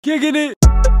Kicking it.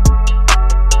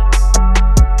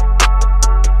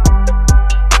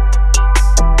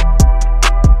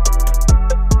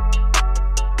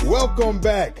 Welcome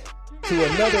back to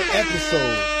another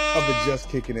episode of the Just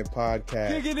Kicking It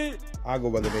podcast. Kicking it. I go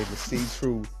by the name of C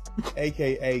True,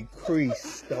 aka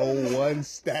Crease, the 1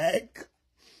 stack.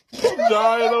 I'm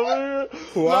dying over here.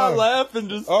 Wow. Not laughing,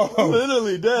 just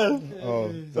literally dead.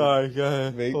 Oh, sorry, go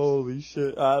ahead. Vape. Holy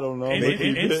shit, I don't know.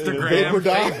 Vapor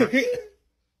die.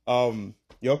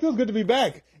 Yo, it feels good to be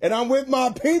back, and I'm with my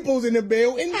peoples in the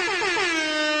building.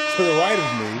 To the right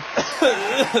of me,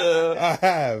 I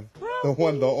have the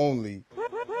one, the only,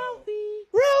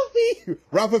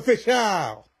 Ralphie Fisher.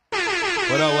 What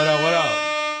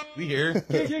up? We here.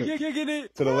 Kicking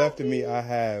it. To the left of me, I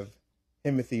have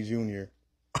Timothy Jr.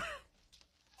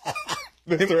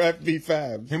 Mr. FB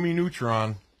Fabs. Timmy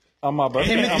Neutron. On my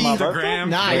birthday. Timothy Instagram.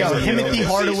 Nah, yo, Timothy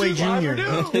Hardaway Jr.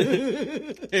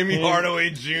 Timmy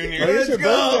Hardaway Jr. It's your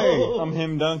birthday. I'm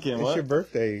him Duncan. It's What? your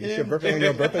birthday. It's your birthday on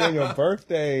your birthday on your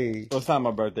birthday. Well, it's not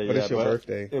my birthday But yet, it's your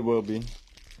birthday. It will be. I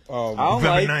Um, don't November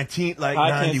like. 19th, like I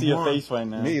 91. can't see your face right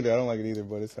now. me either. I don't like it either,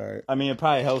 but it's all right. I mean, it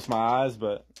probably helps my eyes,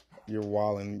 but You're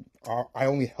wilding. I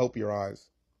only help your eyes.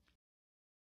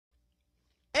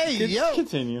 Hey, yo.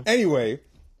 continue. Anyway,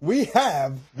 we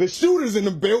have the shooters in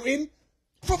the building.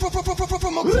 From across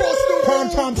the Prime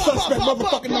time suspect,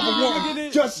 motherfucking number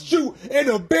 1. Just shoot in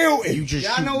the building. You just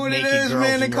Y'all know what it is,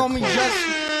 man. They call me Just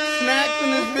Snacks in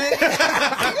this bitch.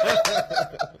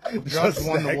 Just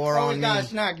won the war Always on got a me.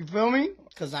 snack, you feel me?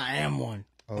 Because I am one.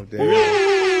 Oh damn!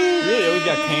 Really, always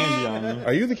got candy on you.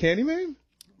 Are you the candy man?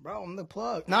 Bro, I'm the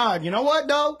plug. Nah, you know what,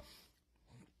 though?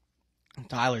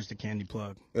 Tyler's the candy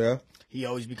plug. Yeah. He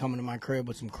always be coming to my crib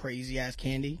with some crazy-ass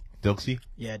candy. Dilksy.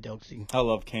 Yeah, Dilksy. I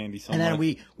love candy so And much.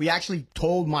 then we actually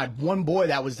told my one boy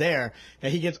that was there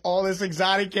that he gets all this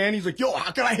exotic candy. He's like, yo,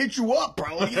 how can I hit you up,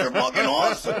 bro? These are fucking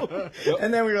awesome.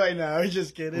 And then we were like, no, he's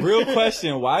just kidding. Real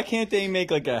question: why can't they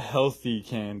make like a healthy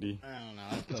candy I don't know.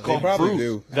 It's They called probably fruit.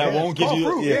 do. that won't give you?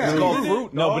 fruit, yeah. It's called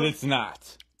fruit. No, dog. but it's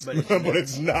not. But But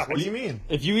it's not. What do you mean?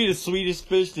 If you eat a Swedish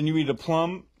fish, then you eat a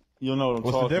plum. You'll know what I'm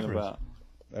What's the talking difference? about.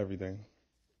 Everything.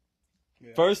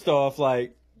 First off,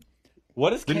 like,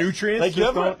 what is The nutrients Like, you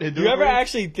just ever, don't- they do you it ever right?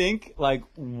 actually think like,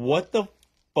 what the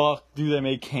fuck do they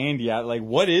make candy out? Like,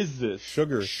 what is this?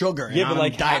 Sugar. sugar. Yeah, And but I'm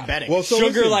like diabetic. Well, so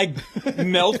sugar listen. like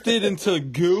melted into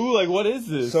goo. Like, what is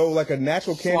this? So like a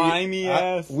natural candy. Slimy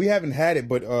ass. We haven't had it,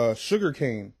 but sugar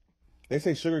cane. They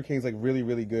say sugar cane's like really,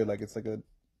 really good. Like it's like a,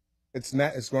 it's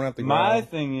not. It's growing out the My ground.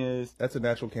 thing is, That's a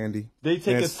natural candy. they take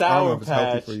And a it's- I don't know sour if it's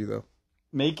healthy patch, for you though.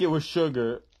 make it with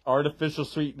sugar, artificial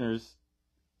sweeteners,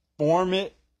 form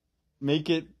it, make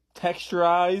it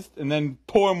texturized, and then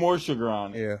pour more sugar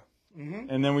on it. Yeah.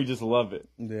 And then we just love it.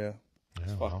 Yeah.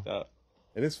 It's fucked up.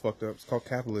 It is fucked up. It's called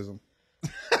capitalism.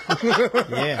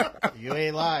 yeah, you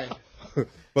ain't lying. But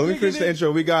let me finish the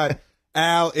intro. We got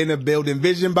Al in the building.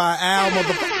 Vision by Al,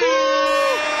 motherfucker.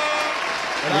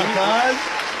 What up, guys?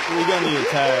 We're gonna need a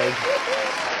tag.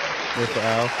 Mr.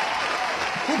 Al.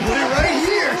 Put it right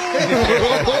here.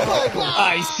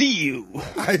 I see you.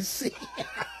 I see.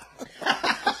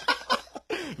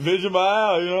 Vision by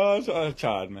Al, you know, I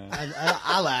tried, man.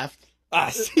 I laughed. I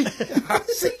see. I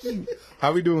see you.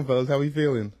 How we doing, fellas? How we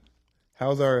feeling?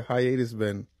 How's our hiatus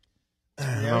been?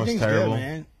 That was Everything's terrible. good,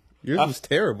 man. Yours was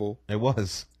terrible. It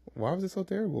was. Why was it so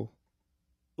terrible?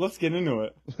 Let's get into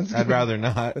it. I'd rather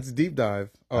not. Let's deep dive.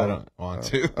 I don't want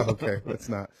to. Okay, let's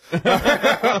not.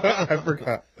 I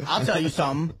forgot. I'll tell you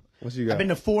something. What you got? I've been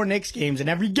to 4 Knicks games, and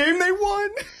every game they won.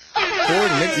 4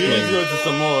 Knicks You need to games. go to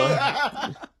some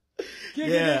more.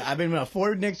 Yeah, I've been to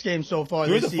 4 Knicks games so far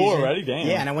You this went to season. 4 already? Damn.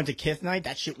 Yeah, and I went to Kith night.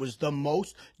 That shit was the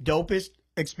most dopest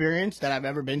experience that I've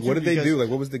ever been to. What did they because, do? Like,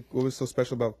 what was so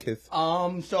special about Kith?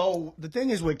 So the thing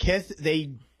is with Kith,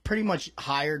 they pretty much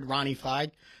hired Ronnie Fleig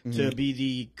to be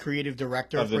the creative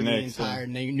director Of the for the Knicks, entire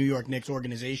New York Knicks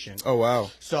organization. Oh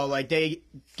wow. So like they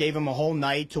gave him a whole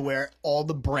night to where all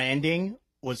the branding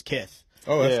was Kith.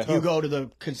 Oh, that's Yeah. tough. You go to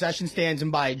the concession stands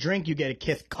and buy a drink, you get a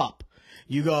Kith cup.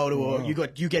 You go to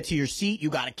you get to your seat, you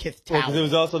got a Kith towel. Because it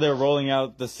was also they're rolling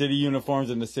out the city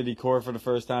uniforms and the city court for the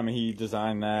first time, and he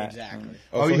designed that. Exactly.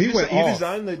 Oh, so he went off.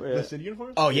 designed the city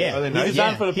uniforms? Oh yeah, Are they He nice?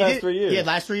 designed for the He past did- 3 years. Yeah,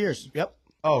 last 3 years. Yep.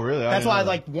 Oh, really? That's why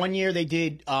like one year they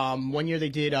did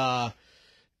it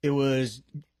was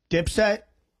Dipset.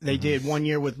 They did 1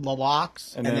 year with La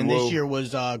Locks, and then this Will- year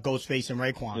was Ghostface and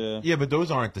Raekwon. Yeah. Yeah, but those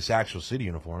aren't the actual city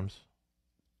uniforms.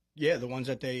 Yeah, the ones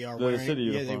that they are The wearing. city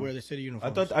Yeah, they uniforms. wear the city I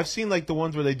uniforms. thought I've seen like the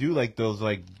ones where they do like those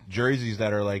like jerseys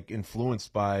that are like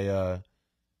influenced by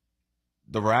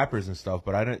the rappers and stuff,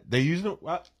 but I don't. They use them.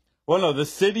 Well, Well, no, the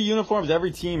city uniforms.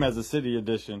 Every team has a city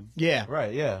edition. Yeah.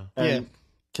 Right, yeah. And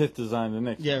Kith designed the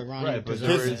Knicks. Yeah, Ronnie. Right, but they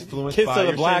Kiss- were influenced Kiss by... of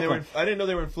the black one. I didn't know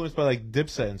they were influenced by, like,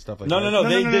 Dipset and stuff like No, that. no.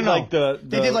 They did no. like the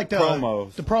They did like the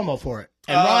promos. the promo for it.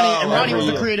 And Ronnie was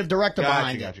the creative director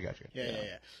behind it. Gotcha. Yeah.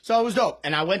 So it was dope.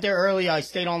 And I went there early. I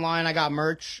stayed online. I got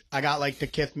merch. I got like the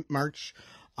Kith merch.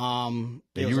 There was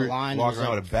you a were line. walking There was,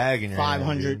 around with a bag in your hand,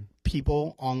 500 dude.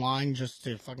 people online just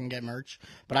to fucking get merch.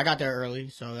 But I got there early,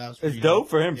 so that was pretty It's dope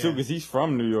for him too because he's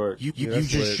from New York. You that's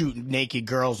just lit. shoot naked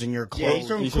girls in your clothes.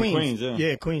 Yeah, he's from Queens, yeah.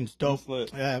 Yeah, Queens. Dope.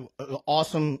 That's lit.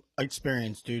 Awesome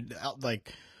experience, dude.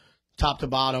 Like top to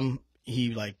bottom,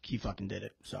 he fucking did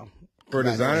it. So For a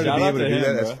designer to Shout be out able to to do him,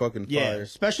 that, that's bro. fucking yeah, fire.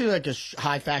 especially like a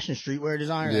high fashion streetwear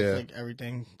designer. Yeah. That's like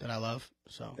everything that I love.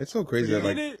 So It's so crazy that You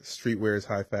like get it? streetwear is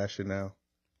high fashion now.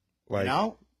 Like, you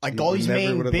know, like you all these never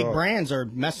main would've big thought. brands are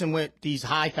messing with these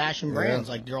high fashion brands.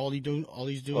 Yeah. Like they're all doing. Well,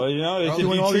 you know, they're if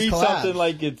doing you all these treat collabs. something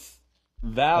like it's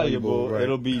valuable, Valuable, right.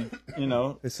 it'll be, you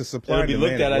know, it's a supply it'll be and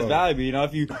looked demand at as well. valuable. You know,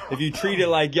 if you treat it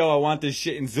like, yo, I want this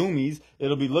shit in Zoomies,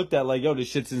 it'll be looked at like, yo, this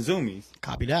shit's in Zoomies.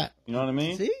 Copy that. You know what I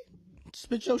mean? See,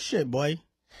 spit your shit, boy.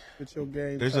 It's your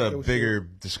game. There's talk a your bigger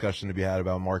discussion to be had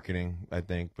about marketing, I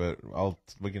think, but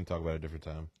we can talk about it a different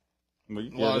time. Well,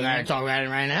 Well, we gotta talk about it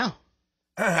right now.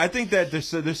 I think that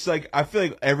there's like, I feel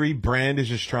like every brand is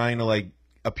just trying to like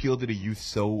appeal to the youth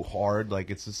so hard,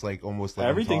 like it's just like almost like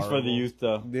everything's for the intolerable. youth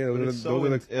though. shit. Yeah, those, it's are, so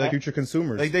those are the like- future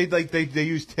consumers. Like they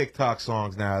use TikTok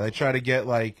songs now. They try to get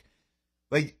like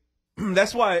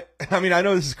that's why. I mean, I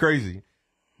know this is crazy,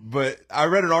 but I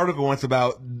read an article once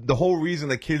about the whole reason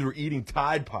that kids were eating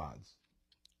Tide Pods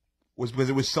was because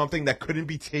it was something that couldn't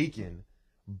be taken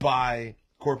by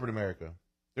corporate America.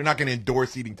 They're not going to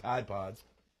endorse eating Tide Pods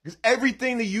because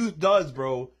everything the youth does,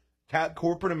 bro,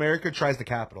 corporate America tries to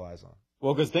capitalize on.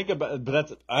 Well, because think about it, but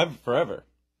that's I've forever.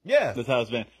 Yeah, That's how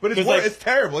it's been. but it's 'Cause, like, it's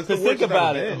terrible. It's the Because worst think it's ever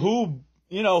about it.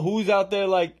 been. Who's out there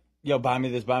like, yo, buy me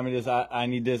this, I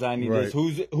need this, I need Right. this.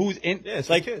 Who's in, Yeah, it's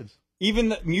like, for kids.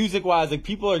 even music wise, like,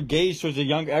 people are gauged towards the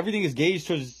younger, everything is gauged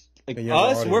towards, like, A younger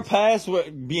us, audience. we're past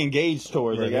what being gauged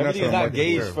towards. Right, Like, they're not everything is trying to not market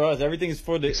gauged sure. for us. Everything is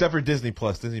for the, Except for Disney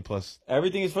Plus. Disney Plus.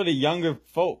 everything is for the younger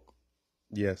folk.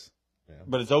 yes,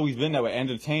 But it's always been that way.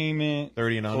 Entertainment,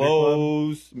 30 and under club.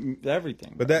 clothes,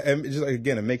 everything. but that and just like,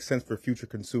 again, it makes sense for future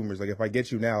consumers. Like if I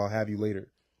get you now, I'll have you later.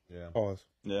 Yeah. Pause.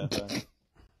 Yeah.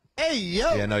 Hey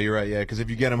yo. Yeah, no, you're right. Yeah, because if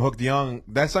you get them hooked young,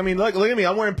 I mean, look at me.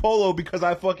 I'm wearing polo because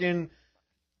I fucking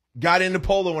got into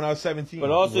polo when I was 17.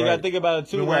 But also, you Right. gotta think about it I've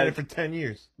too. been wearing Like, it for 10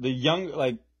 years. the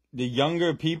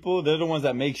younger people, they're the ones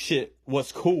that make shit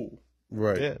what's cool.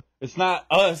 Right. Yeah. It's not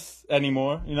us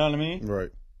anymore. You know what I mean? Right.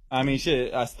 I mean,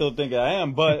 shit, I still think I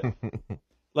am, but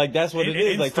like that's what it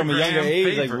is. Like from a younger Instagram age,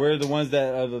 like favorite. we're the ones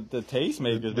that are the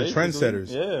tastemakers, The basically.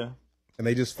 trendsetters. Yeah. And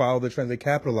they just follow the trends. They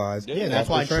capitalize. Yeah, Yeah, that's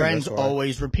off why the trend. trends That's why.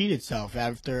 always repeat itself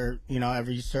after,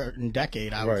 every certain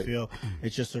decade. I would Right. feel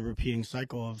it's just a repeating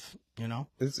cycle of,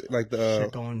 It's like shit the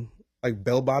going. like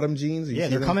bell bottom jeans. You Yeah, see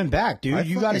they're them? coming back, dude. I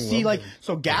You got to fucking see love them.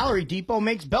 so Gallery Depot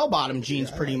makes bell bottom jeans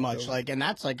Yeah, pretty I much, know. and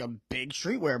that's like a big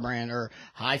streetwear brand or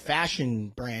high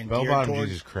fashion brand. Bell geared bottom towards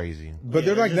jeans is crazy. But Yeah,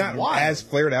 they're like they're not just wild. as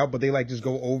flared out, but they like just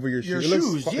go over your Your shoes.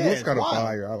 shoes, It yeah, looks it's kind of wild.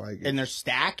 fire. I like it. and they're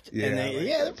stacked. Yeah, and I like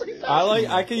they're pretty.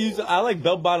 I like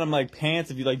bell bottom like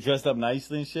pants if you like dressed up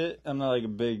nicely and shit. I'm not like a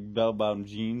big bell bottom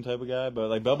jean type of guy, but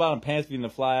like bell bottom pants if you're in a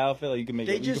fly outfit, like you can make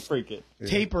They it, you can just- freak it.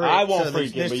 taper it. I won't so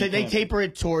freak it, but you they can. taper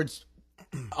it towards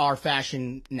our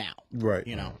fashion now. Right.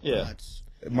 Yeah. That's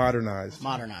Modernized.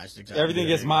 modernized. Exactly. Everything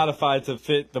gets modified to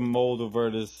fit the mold of where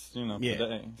it is, Yeah.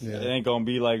 today. Yeah. It ain't gonna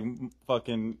be like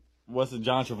fucking what's the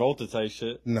John Travolta type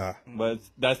shit. Nah, But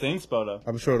that's the inspo though.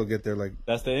 I'm sure it'll get there like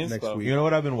That's the next inspo. week. You know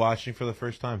what I've been watching for the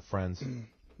first time? Friends.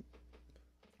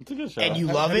 It's a good show. And you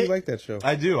How love do you it. like that show?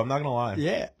 I do. I'm not gonna lie.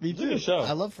 Yeah, me It's a good show.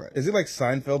 I love Fred. Is it like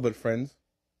Seinfeld but Friends?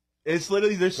 It's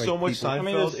literally there's Like so much people- I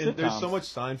mean, Seinfeld. there's There's sitcoms. so much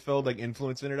Seinfeld like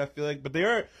influence in it. I feel like, but they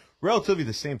are relatively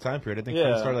the same time period. I think Yeah.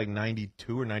 Friends started like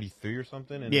 92 or 93 or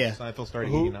something, and Yeah. Seinfeld started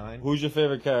Who, 89. who's your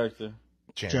favorite character?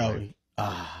 Chandler. Joey.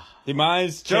 See,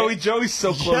 mine's Joey's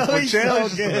so close. But Joey's so Chandler's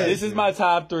just the good. best, This is dude. my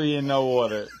top three in no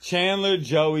order: Chandler,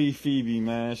 Joey, Phoebe.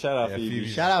 Man, shout out Yeah, Phoebe.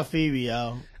 Phoebe. Shout out Phoebe,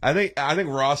 yo. I think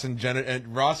Ross and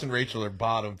Ross and Rachel are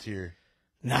bottom tier.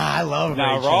 Nah, I love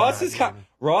Now Rachel.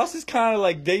 Ross is kind of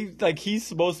like he's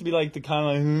supposed to be like the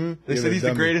kind of They Yeah, said they're he's the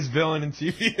dummies. greatest villain in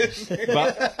TV history.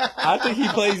 but I think he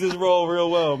plays his role real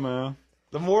well, man.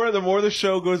 The more the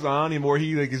show goes on, the more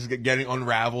he like is getting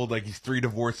unraveled. Like he's 3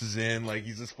 divorces in. Like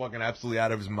he's just fucking absolutely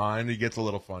out of his mind. He gets a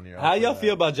little funnier. How y'all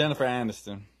feel about Jennifer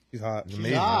Aniston? She's hot. She's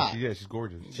amazing. hot. She's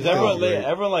gorgeous.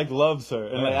 Everyone like loves her,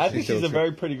 and like I think she's a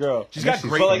very pretty girl. She's got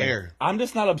great hair. I'm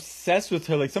just not obsessed with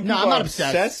her. Like some people I'm not are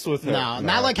obsessed with her. No,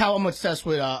 not like how I'm obsessed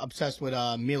with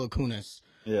Mila Kunis.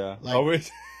 Yeah. Like,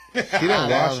 she don't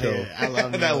wash though. I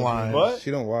love that line. What?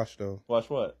 She don't wash though. Watch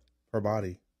what? Her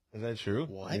body. Is that true?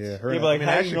 What? Yeah, her. Yeah, but like,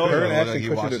 how do you know her and that?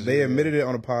 Ashton Kutcher, they admitted it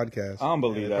on a podcast. I don't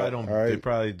believe that. All right. They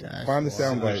probably Find the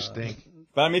soundbite. stink.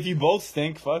 But I mean, if you both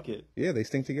stink, fuck it. Yeah, they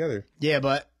stink together. Yeah,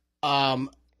 but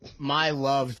my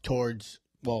love towards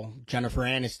Jennifer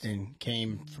Aniston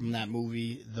came from that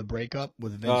movie, The Breakup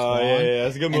with Vince Vaughn. Oh, yeah,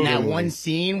 that's a good movie. And that one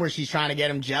scene where she's trying to get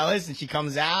him jealous and she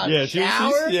comes out. Yeah,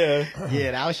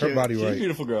 yeah, that was her body She's a right.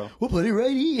 beautiful girl. We'll put it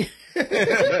right here.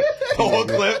 The whole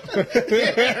clip.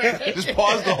 Just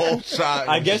pause the whole shot.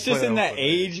 I guess just play in that over.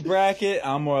 age bracket,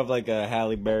 I'm more of like a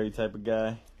Halle Berry type of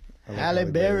guy. Halle She still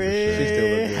look Berry.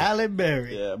 good. Halle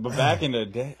Berry. Yeah, but back in the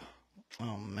day,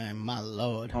 Oh, man, my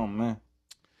Lord. oh man.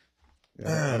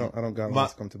 Yeah, I don't got one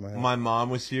that's come to my head. My mom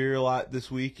was here a lot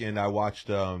this week, and I watched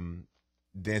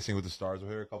Dancing with the Stars with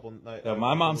her a couple nights. Yeah,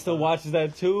 my mom still watches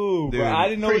that too, Dude, but I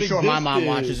didn't know Pretty it sure my mom existed.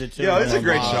 watches it too. Yeah, it's a My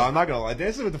great mom. show. I'm not gonna lie.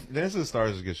 Dancing with the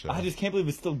Stars is a good show. I just can't believe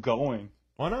it's still going.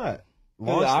 Why not? I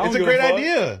don't It's a give great a fuck.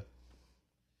 idea.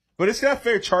 But it's not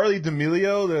fair. Charlie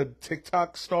D'Amelio, the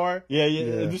TikTok star. Yeah.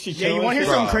 Yeah. She Yeah, you killing want to hear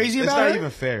shit? something crazy It's about not her? even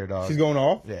fair, dog. She's going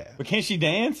off. Yeah. But can't she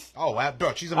dance? Oh wow,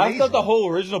 bro, she's amazing. I thought the whole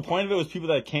original point of it was people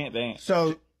that can't dance.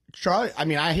 So, Charlie, I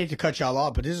mean, I hate to cut y'all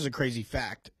off, but this is a crazy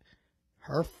fact.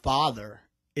 Her father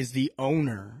is the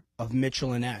owner of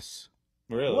Mitchell and S.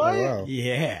 Really? What? Oh, wow.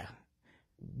 Yeah.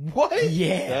 What?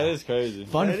 Yeah. That is crazy.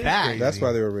 Fun That is fact. crazy. That's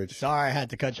why they were rich. Sorry I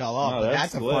had to cut y'all off, No, but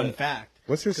that's that's a fun lit. fact.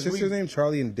 What's her Cause sister's name?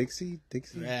 Charlie and Dixie?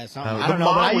 Dixie? Yeah, something. The I don't know,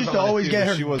 mom but I was used to on it always too, get but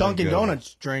her she wasn't Dunkin' good.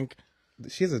 Donuts drink.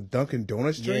 She has a Dunkin'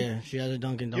 Donuts drink? Yeah, she has a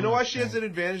Dunkin' Donuts. You know why she has drink. an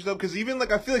advantage though? Because even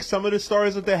like I feel like some of the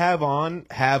stars that they have on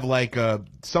have like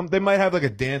they might have like a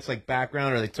dance like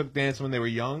background or they took dance when they were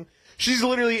young. She's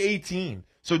literally 18,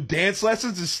 so dance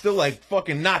lessons is still like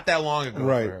fucking not that long ago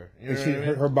Right. for her. You know And what she, I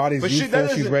mean? her body's But youthful. She's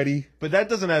doesn't- ready. But that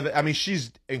doesn't have. I mean,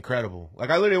 she's incredible. Like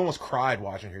I literally almost cried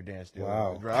watching her dance. Dude.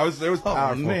 Wow. It was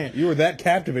powerful. man. You were that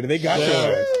captivated. They got Yeah.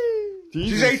 your ass.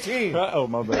 She's 18. Oh,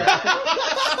 my bad.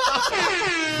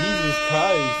 Jesus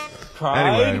Christ.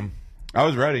 Cried? Anyway, I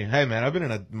was ready. Hey man, I've been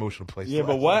in an emotional place. Yeah,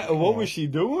 but what was she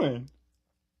doing?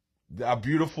 A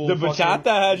beautiful. The fucking-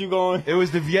 bachata had you going? It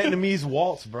was the Vietnamese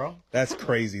waltz, bro. That's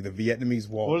crazy. The Vietnamese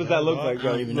waltz. What does that look like? I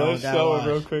don't even know Let's what that show it was.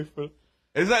 real quick.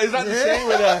 Is that the same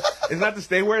where it's not the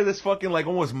same where this fucking like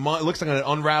almost it looks like an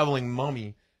unraveling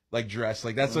mummy like dress.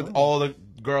 Like that's what all the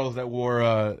girls that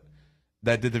wore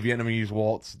that did the Vietnamese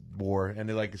waltz wore, and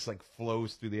it like it's like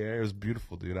flows through the air. It was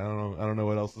beautiful, dude. I don't know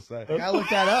what else to say. I gotta look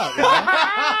that up.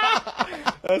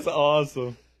 Man. That's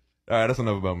awesome. All right, that's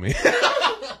enough about me.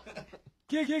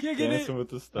 Dancing with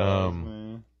the Stars,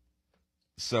 man.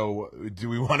 So, do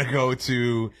we want to go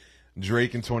to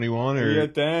Drake and 21 Do your or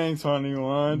thing,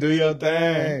 21. Do your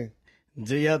thing.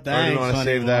 Do your or do thing. we want to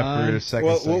save that for a second?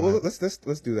 Well, segment?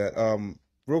 let's do that.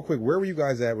 Real quick, where were you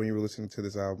guys at when you were listening to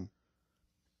this album?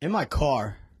 In my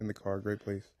car. In the car. Great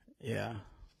place. Yeah.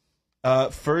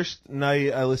 First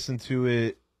night I listened to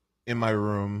it in my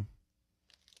room,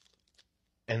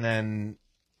 and then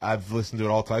I've listened to it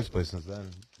all types of places since then.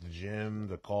 The gym,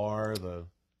 the car,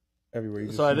 Everywhere.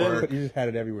 You So I didn't- You just had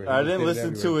it everywhere. I You just didn't did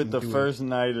listen to everywhere. it the You do first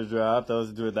night it dropped. I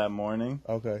listened to it that morning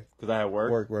Okay. because I had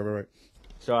work. Right.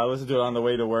 So I listened to it on the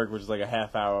way to work, which is like a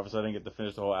half hour, so I didn't get to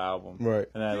finish the whole album. Right.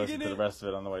 And then I listened to the rest of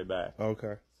it on the way back.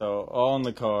 Okay. So all in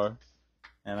the car.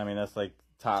 And I mean, that's like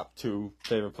top 2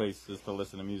 favorite places to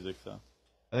listen to music. So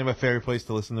I think my favorite place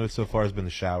to listen to it so far has been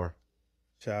the shower.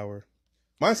 Shower.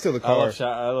 Mine's still the I car.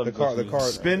 love The car- listening the to car-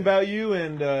 music. Spin About You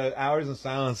and Hours in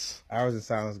Silence Hours in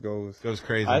Silence goes. goes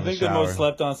crazy. I in think the the shower. most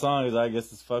slept on song is I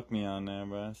guess it's "Fuck Me" on there,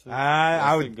 bro. That's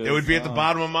I a would. good It would be at the song.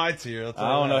 bottom of my tier. I'll tell I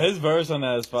you don't know. that. His verse on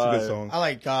that is It's a fire. good song. I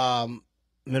like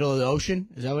Middle of the Ocean.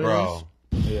 Is that what it Bro,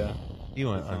 Yeah. he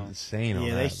went insane is? on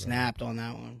Yeah, that. they bro. snapped on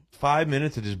that one. 5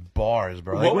 minutes of just bars,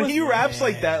 bro. What Like when was- he raps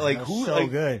like that, like That's who? so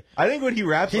like, good. I think when he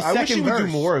raps, His I wish he second would do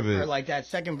verse, more of or it. like that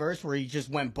second verse where he just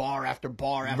went bar after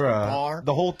bar after Bruh, bar.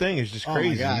 the whole thing is just Oh my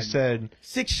crazy. He God. said,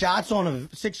 6 shots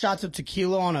of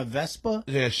tequila on a Vespa.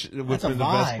 "Yeah, That's a whipping the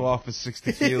vibe. Vespa off of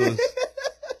 60 kilos."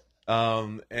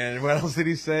 And what else did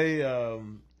he say?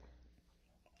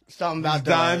 Something about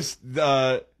Dimes,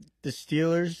 the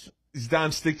Steelers. his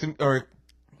dimes stick to, or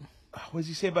what did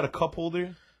he say about a cup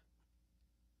holder?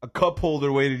 A cup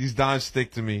holder way that these dimes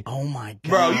stick to me. Oh my god,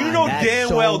 Bro, you know that's damn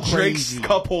so well crazy. Drake's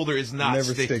cup holder is not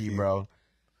Never sticky, sticky. bro.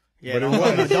 Yeah, But it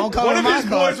don't was. don't come One to of my his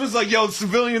car. boys was like, "Yo,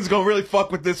 civilians gonna really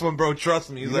fuck with this one, bro. Trust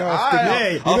me." He's like, know "All how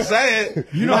right, sticky- I'll say it."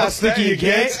 You know how sticky it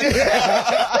gets.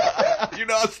 You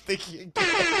know how sticky it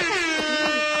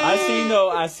gets.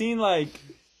 I seen like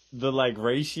the like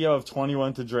ratio of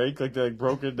 21 to Drake, like they like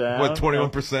broke it down. What,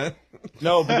 21%?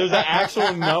 No, but there's an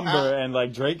actual number, and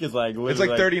like Drake is like It's like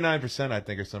 39%, I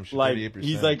think, or some shit. like 38%.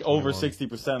 he's like over 21.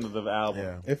 60% of the album.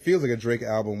 Yeah. It feels like a Drake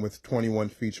album with 21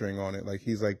 featuring on it. Like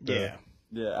he's like the, Yeah.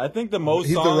 Yeah, I think the most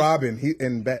he's songs, the Robin. He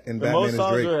in the Batman most is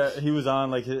songs Drake. where he was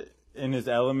on like in his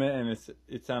element, and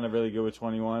it sounded really good with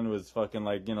 21 was fucking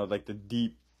like like the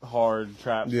deep hard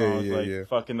trap songs, Yeah, like yeah.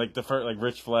 fucking like the first like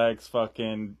Rich Flex,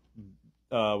 fucking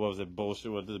what was it,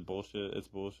 bullshit? What is it, bullshit? It's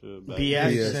bullshit.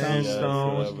 BS, BS.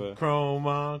 Sandstones, whatever.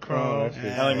 Chroma, Oh, Chrome. that shit.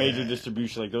 And like major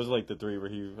distribution, like those are like the three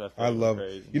where I love.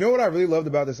 crazy. You know what I really loved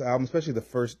about this album, especially the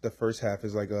first half,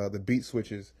 is like the beat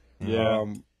switches. Yeah.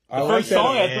 I The like first that.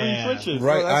 song had Yeah. 3 switches.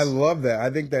 Right, So that's- I love that. I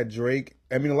think that Drake.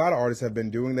 I mean, a lot of artists have been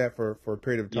doing that for a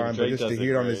period of Yeah, time, but Drake just to does it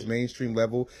hear it on this great. mainstream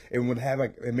level, and would have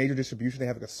like a major distribution. They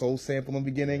have like a soul sample in the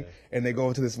beginning, and they go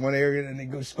into this one area, and it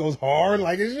goes hard.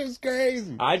 Like it's just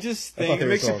crazy. I just That's think my It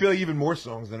makes song. it feel like even more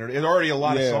songs than it. It's already a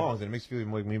lot of Yeah. songs, and it makes it feel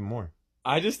like even more.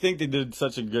 I just think they did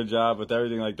such a good job with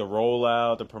everything, like the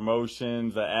rollout, the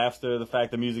promotions, the after the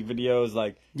fact, the music videos.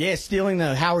 Like Yeah, stealing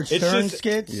the Howard it's Stern just,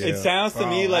 skits. Yeah. it sounds to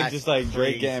me Bro, like that's just like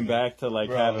Drake crazy. getting back to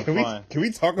like having Can fun. we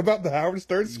talk about the Howard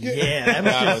Stern skit? Yeah, That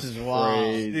that was shit is wild.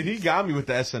 crazy. Dude, he got me with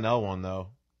the SNL one though.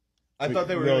 I thought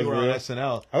they That really was were on real?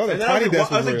 SNL. I thought the and then Tiny I was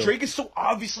Desk like, was real. Drake is so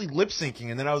obviously lip syncing,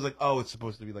 and then I was like, oh, it's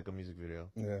supposed to be like a music video.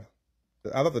 Yeah.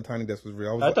 I thought the Tiny Desk was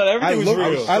real. I thought everything was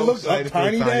real. I so looked up excited for the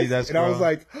Tiny Tiny Desk, Desk, and I was bro.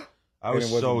 like, I And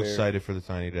was it wasn't so there. excited for the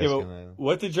Tiny Desk. Yeah, but and then-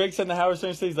 what did Drake say in the Howard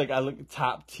Stern stage? Like I look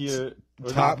top tier,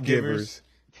 top givers.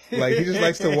 Like he just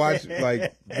likes to watch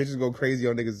like bitches go crazy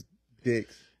on niggas'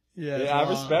 dicks. Yeah, Yeah, I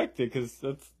respect it because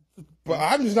that's But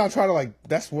I'm just not trying to like.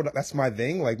 That's my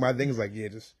thing. Like my thing is like, yeah,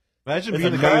 just Imagine It's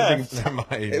being a the guy craft. who's never mind.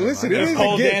 Hey, listen, Never it mind. is a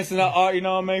pole gift. dancing art. You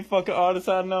know what I mean? Fucking artists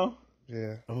I know.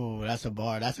 yeah. Oh, that's a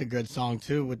bar. That's a good song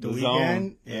too with the The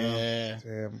weekend. Zone. Yeah,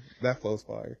 Damn, that flow's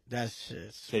fire. that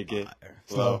shit's Take it fire.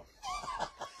 slow.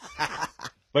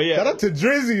 But yeah, Shout out to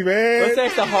Drizzy, man. let's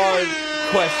ask the hard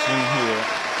question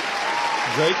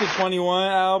here. Drake the 21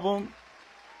 album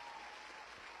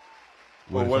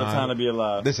or What a Time to Be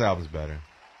Alive? This album's better.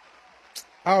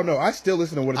 I don't know. I still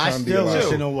listen to What a I Time to Be still Alive.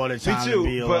 listen to What a Time Me too. to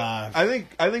Be But Alive.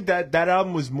 I think that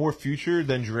album was more Future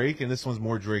than Drake, and this one's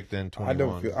more Drake than 21. I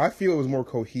don't feel. I feel it was more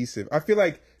cohesive. I feel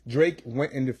like Drake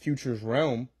went into Future's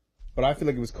realm, but I feel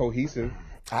like it was cohesive.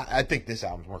 I think this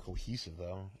album's more cohesive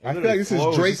though. I feel like this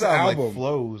is Drake's album, Like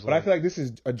flows, but I feel like this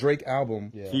is a Drake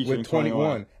album Featuring with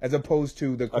 21, as opposed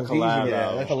to the cohesion collab of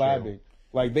album. that's collabing.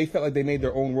 Like they felt like they made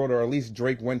their own world, or at least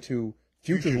Drake went to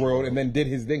Future's world and then did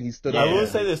his thing. He stood I out. will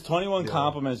say this: 21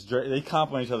 compliments Drake. They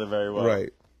compliment each other very well.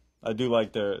 Right. I do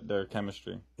like their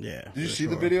chemistry. Yeah. Did you see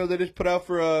the video they just put out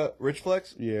for Rich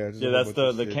Flex? Yeah. just Yeah, a that's bunch the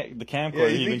of the shit. the camcorder Yeah,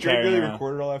 he's you been think Drake carrying really around.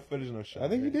 recorded all that footage? No shit. I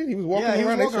think he did. He was walking Yeah, he was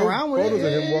around. They walking showed around with photos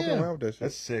it. of him walking Yeah. around with that shit.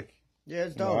 That's sick. Yeah,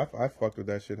 it's No, dope. I fucked with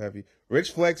that shit heavy.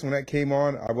 Rich Flex, when that came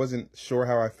on, I wasn't sure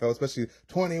how I felt, especially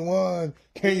 21.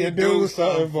 Can you do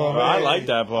something for me? I like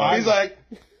that part. He's like,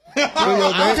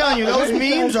 I'm telling you, those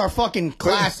memes are fucking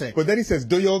classic. But then he says,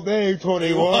 "Do your thing,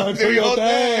 21. Do your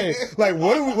thing." Like,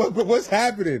 what's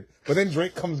happening? But then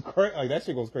Drake comes crazy. Like that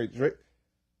shit goes crazy. Drake.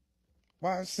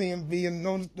 Why CMB and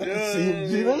no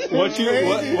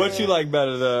CMG? What you like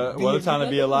better, the What a Time to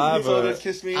Be Alive or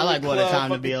I like What a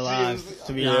Time to Be Alive,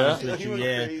 to be honest with you,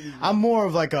 yeah. I'm more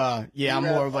of like I'm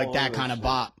more of like that kind of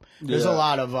bop. There's a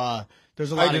lot of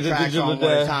tracks on What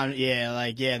a Time,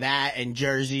 that and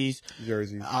Jerseys.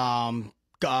 Jerseys. 30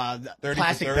 for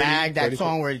Plastic 30, Bag, that 30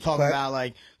 song where he talks about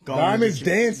like going Diamonds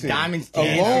Dancing. Diamonds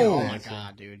Dancing. Alone. Oh my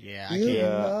god, dude, yeah, I can't.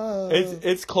 Yeah,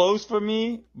 it's close for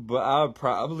me, but I would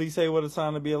probably say What a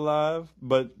Time to Be Alive.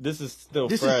 But this is still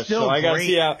This is fresh, still so I gotta great.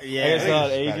 see how Yeah. I gotta see how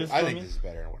it ages I for think me. this is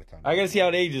better than What a Time. I gotta see how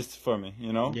it ages for me.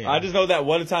 You know, Yeah. I just know that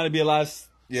What a Time to Be Alive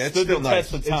Yeah, it's stood still the nice.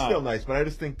 test of It's time. still nice, but I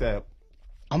just think that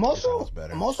I'm also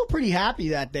better. pretty happy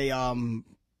that they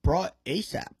brought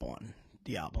ASAP on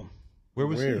the album. where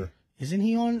was he? Isn't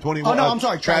he on? 21 Oh no, I'm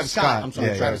sorry, Travis Scott. I'm sorry,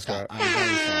 Yeah, Travis Travis Scott. I'm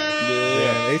very sorry.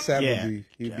 Yeah, ASAP Yeah.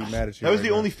 he'd be mad at you. That was right the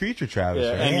now. only feature Travis. Yeah,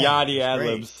 right? and Yeah, Yachty it's ad great.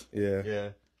 libs. Yeah. Yeah.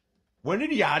 When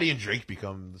did Yachty and Drake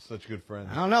become such good friends?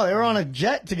 I don't know. They were on a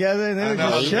jet together and they were I know,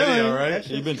 just the chilling. video, right? That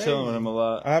You've been shit's chilling with crazy. him a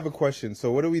lot. I have a question.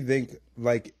 So, what do we think?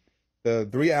 Like the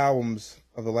 3 albums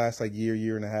of the last like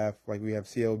year and a half. Like we have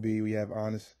CLB, we have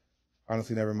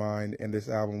Honestly Nevermind, and this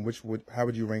album. How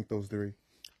would you rank those 3?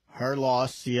 Her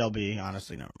loss, CLB.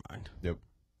 Honestly, never mind. Yep.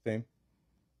 Same.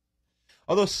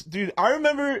 Although, dude, I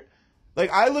remember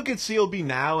Like, I look at CLB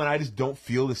now, and I just don't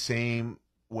feel the same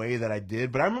way that I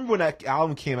did. But I remember when that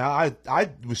album came out, I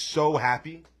was so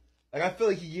happy. Like, I feel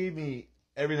like he gave me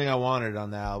everything I wanted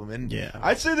on the album. And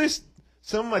I'd say there's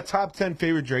some of my top 10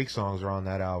 favorite Drake songs are on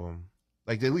that album.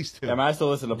 Like, at least 2. Yeah, I still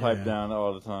listen to Pipe Down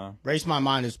all the time. Race My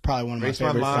Mind is probably one of my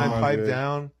favorite Race My Mind, songs. Pipe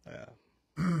Down. Yeah.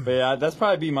 But yeah, that's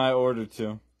probably be my order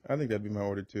too. I think that'd be my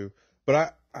order too.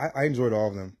 But I enjoyed all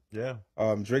of them. Yeah.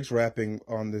 Drake's rapping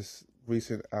on this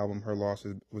recent album, Her Loss,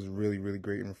 was really, really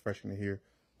great and refreshing to hear.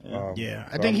 I so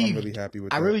think I'm really happy with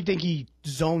that. I really think he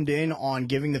zoned in on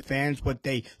giving the fans what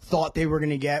they thought they were going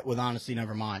to get with Honestly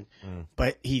Nevermind.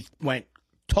 But he went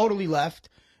totally left,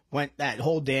 went that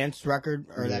whole dance record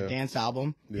or that dance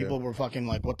album. People were fucking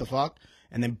like, what the fuck?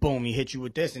 And then boom, he hit you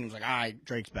with this and he was like, all right,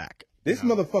 Drake's back. This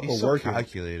motherfucker He's so working.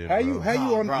 calculated, How bro. you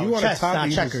on you on Chess, a top? not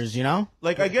You checkers, just- you know?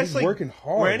 Like, I guess, He's like, working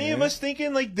hard, were any of man. us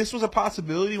thinking, like, this was a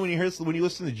possibility when you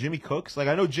listen to Jimmy Cooks? Like,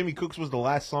 I know Jimmy Cooks was the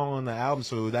last song on the album,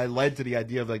 so that led to the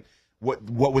idea of, like, what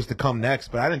was to come next,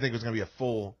 but I didn't think it was going to be a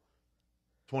full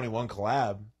 21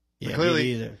 collab. But Yeah, clearly,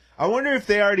 me either. I wonder if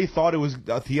they already thought it was,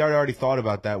 he had already thought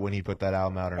about that when he put that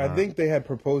album out or not. I think they had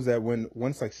proposed that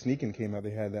once like Sneakin' came out, they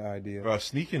had that idea. Bro,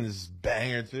 Sneakin' is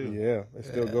banger, too. Yeah, it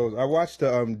still goes. I watched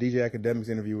the DJ Academic's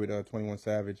interview with 21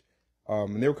 Savage,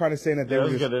 and they were kind of saying that they That were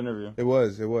was a just, good interview. It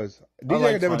was. I DJ like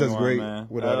Academic does 21, great man.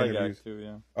 with I like interviews. that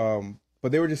too, yeah.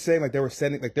 But they were just saying like they were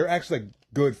sending like they're actually like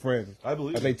good friends. I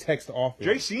believe like, it. they text often.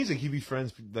 Drake seems like he'd be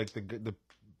friends, like, the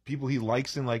people he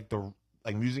likes in, like, the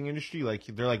music industry, like,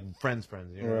 they're, like, friends,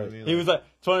 you know what I mean? He was like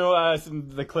 21. I asked him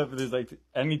the clip. There's like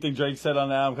anything Drake said on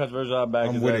the album controversial. I'm back.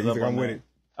 I'm with it. He's like, I'm with it.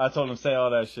 I told him say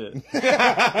all that shit.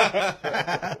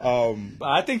 But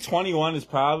I think 21 is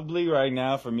probably right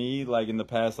now for me, like in the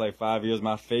past like 5 years,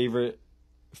 my favorite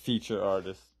feature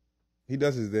artist. He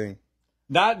does his thing.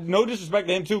 No disrespect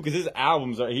to him too, because his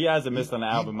albums he hasn't missed on an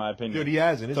album in my opinion. Dude, he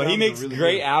hasn't. His So he albums makes are really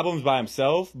great good. albums by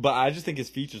himself, but I just think his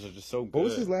features are just so good. What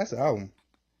was his last album?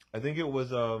 I think it was,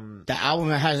 The album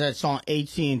that has that song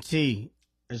AT&T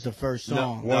is the first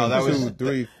song. No, that was 2,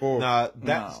 3, 4. Nah,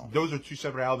 No. those are two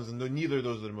separate albums, and neither of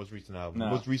those are the most recent albums. No.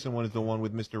 The most recent one is the one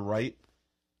with Mr. Right,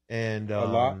 and A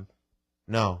Lot?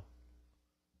 No,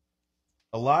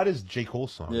 A Lot is J.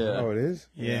 Cole's song. Yeah. Oh, it is.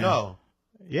 Yeah. No,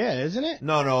 Isn't it?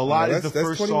 no, A Lot is the that's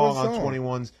first 21 song on song.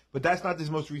 21's, but that's not his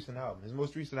most recent album. His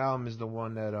most recent album is the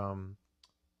one that I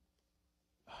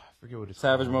forget what it's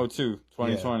Savage called. Mode 2,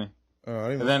 2020. Oh, I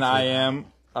didn't And then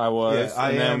I was. Yeah, I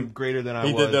and am then greater than I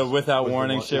he was. did the Without was the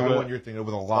Warning one- shit the with- one you're thinking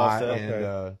with A Lot Offset.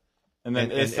 and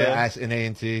then and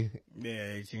A&T. Yeah,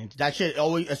 AT&T. That shit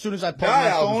always, as soon as I put That my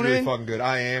album's phone really in, fucking good.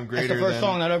 I am that's greater the first than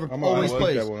song that ever I'm always like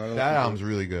plays. that one. I don't that think album's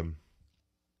really good.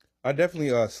 I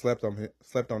definitely slept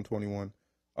on 21.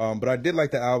 But I did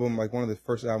like the album, like one of the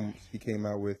first albums he came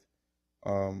out with.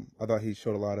 I thought he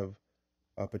showed a lot of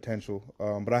potential.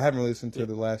 But I haven't really listened to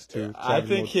the last two. I Savage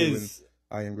think Mode 2 his and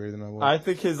I Am Greater Than I Was. I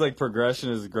think his like progression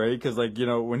is great because like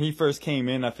when he first came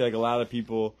in, I feel like a lot of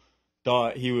people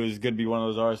thought he was gonna be one of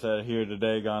those artists that are here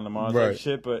today, gone tomorrow, Right. type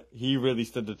shit. But he really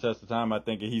stood the test of time. I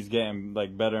think and he's getting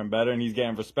like better and better, and he's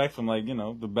getting respect from like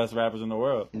the best rappers in the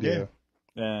world. Yeah.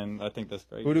 And I think that's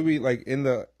great. Who do we like in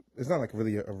the? It's not like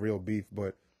really a real beef,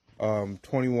 but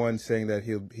 21 saying that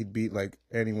he'd beat like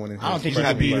anyone in his I don't think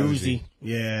friend he's gonna beat group. Uzi.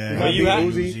 Yeah. He But might you beat have-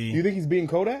 Uzi. You think he's beating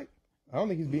Kodak? I don't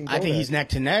think he's beating I Kodak. think he's neck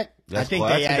to neck. I That's think cool.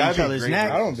 they That'd at each be a other's great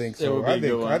neck. I don't think It would so. be a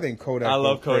good one. I think Kodak. I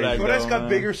love goes crazy. Kodak. Kodak's go, got man.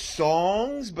 bigger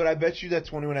songs, but I bet you that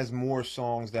 21 has more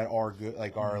songs that are good,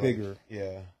 like are like, Bigger.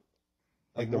 yeah,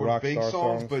 Like the more big Rockstar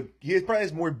songs. songs. But he probably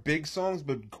has more big songs,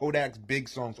 but Kodak's big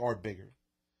songs are bigger.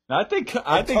 I think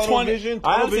Tunnel 20. Vision, I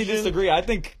Tunnel honestly Vision, disagree. I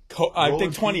think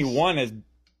Rolling 21 has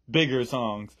bigger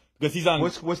songs because he's on.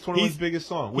 What's 21's he's- biggest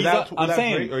song? he's Without, I'm without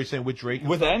saying- Drake, or are you saying with Drake?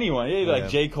 with anyone, like Yeah.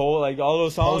 J. Cole, like all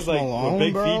those songs, Post like Malone, with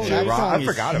big bro. features. That song I is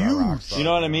forgot about huge. Rockstar. You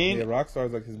know what I mean? Yeah, Rockstar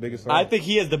is like his biggest song. I think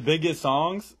he has the biggest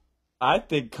songs. I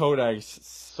think Kodak's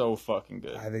so fucking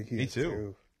good. I think he Me is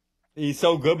too. He's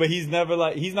so good, but he's never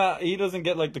like he doesn't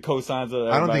get like the cosigns of.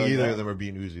 I don't think everybody either like of them are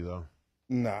beating Uzi though.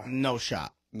 Nah, No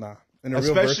shot. nah. In a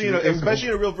real verse, Especially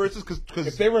in a real versus if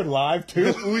because they were live too,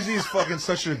 Uzi is fucking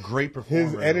such a great performer.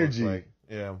 His it looks energy. like.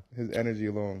 Yeah. his energy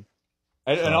alone.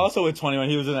 And also with 21,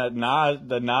 he was in that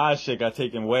the Nas shit got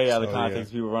taken way out of Oh,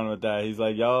 context. People running with that. He's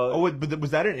like, yo, Oh, wait, but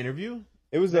was that an interview?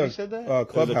 It was He a said that? it was a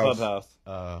Clubhouse.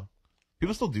 Clubhouse.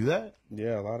 People still do that?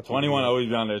 Yeah, a lot of 21 people. always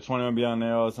be on there. 21 be on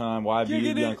there all the time.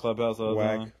 YB be on Clubhouse all the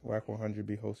time. Whack 100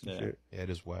 be hosting Yeah. shit. Yeah, it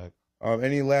is whack.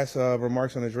 Any last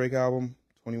remarks on the Drake album?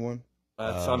 21.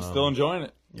 I'm still enjoying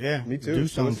it. Yeah. Me too. Do I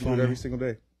something listen for to it me. every single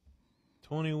day.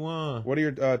 21. What are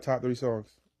your top 3 songs?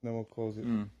 Then we'll close it.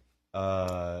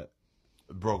 Mm.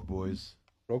 Broke Boys.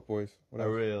 Broke Boys. I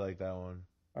really like that one.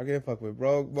 I get fuck with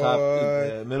Broke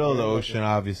Boys. Middle of the Ocean,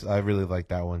 obviously. I really like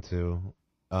that one too.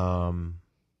 I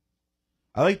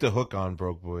like the hook on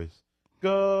Broke Boys.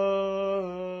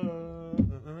 Go,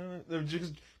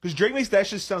 because Drake makes that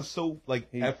shit sound so like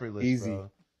effortless, easy.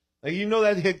 Bro. Like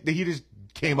that he just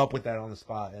came up with that on the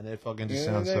spot, and it fucking just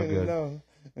sounds so good.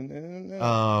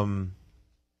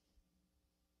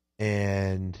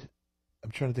 And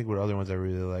I'm trying to think what other ones I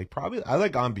really like. Probably I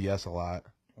like On BS a lot.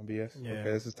 On BS, yeah.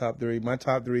 Okay, this is top 3. My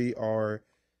top 3 are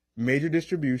Major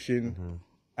Distribution,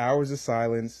 Hours of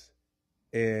Silence.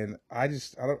 And I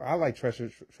like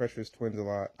Treacherous Twins a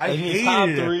lot. I hated top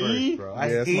 3, bro.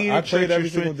 I play it every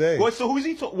single day. What? So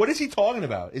what is he talking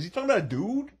about? Is he talking about a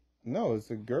dude? No, it's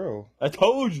a girl. I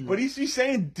told you. But he's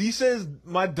saying he says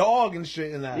my dog and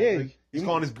shit in that. Yeah, like, he's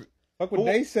calling his. Fuck what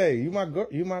they say. You my girl.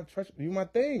 You my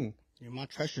thing. You're my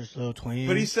treacherous little twin.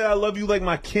 But he said I love you like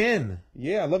my kin.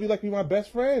 Yeah, I love you like you're my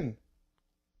best friend.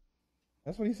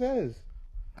 That's what he says.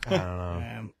 I don't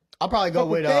know. I'll probably go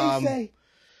with say.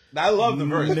 I love the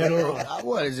verse.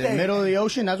 What is it? Middle of the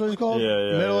Ocean? That's what it's called?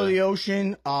 Yeah. Middle of the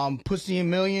Ocean, Pussy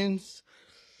in Millions.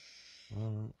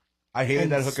 I hated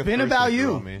that hook. Spin About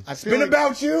You. Spin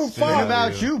About You. Spin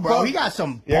About You, bro. He got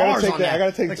some bars on that. I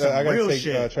gotta take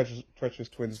Treacherous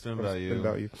Twins. Spin About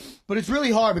You. But it's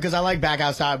really hard because I like Back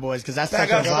Outside Boys because that's Back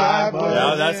such a Outside vibe. Boys.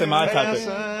 Yeah, that's in my top.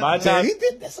 My top.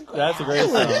 That's a great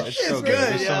song. It's so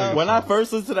good. When I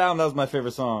first listened to that album, that was my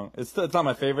favorite song. It's not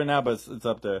my favorite now, but it's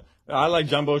up there. I like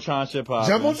Jumbotron Ship Hop.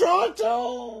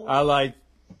 Jumbotron. I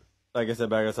like I said,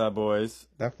 Back Outside Boys.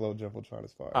 That flow Jumbotron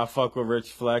is fire. I fuck with Rich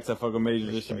Flex. I fuck with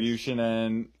Major Distribution,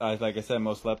 and like I said,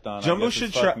 Most Slept On.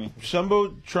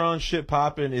 Jumbotron Shit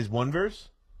Poppin' is one verse.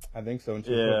 I think so.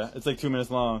 It's like 2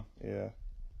 minutes long. Yeah,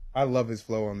 I love his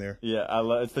flow on there. Yeah,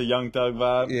 it's the Young Thug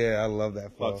vibe. Yeah, I love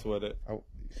that flow. Fucks with it.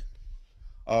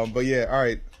 But yeah, all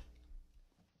right.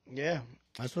 Yeah,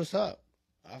 that's what's up.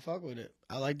 I fuck with it.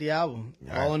 I like the album.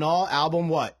 All in all, album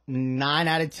what? 9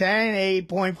 out of 10,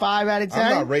 8.5 out of 10?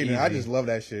 I'm not rating it. I just love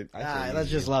that shit. All right, let's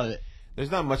just love it.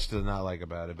 There's not much to not like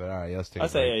about it, but all right, let's take it. I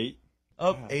say 8.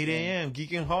 Up 8 a.m.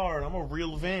 geeking hard. I'm a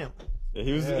real vamp. Yeah,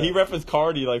 he referenced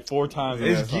Cardi like 4 times.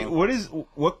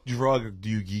 What drug do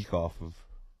you geek off of?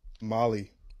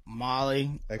 Molly.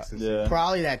 Ecstasy. Yeah.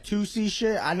 Probably that 2C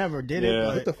shit. I never did it.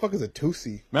 But what the fuck is a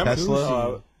 2C? Remember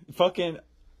Tesla?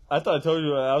 I thought I told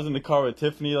you I was in the car with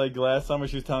Tiffany like last summer.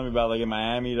 She was telling me about like in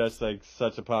Miami. That's like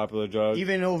such a popular drug.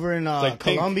 Even over in like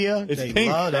Colombia, it's they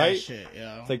pink, love right? that shit.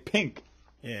 Yeah. It's like pink.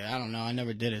 Yeah, I don't know. I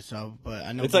never did it, but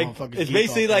I know it's like it's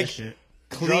basically like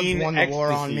clean won the war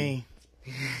on me.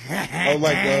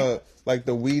 Like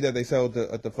the weed that they sell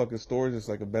at the fucking stores is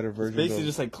like a better version. It's basically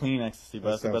just like clean ecstasy, but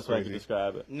that's the best way I can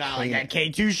describe it. Nah, like that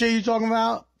K2 shit you talking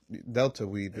about? Delta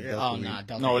weed. Delta weed.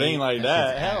 Delta no, it ain't like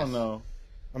that. Hell no.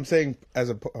 I'm saying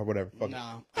whatever. Fuck it. No.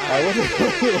 All right,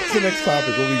 what's the next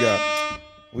topic? What we got?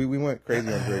 We went crazy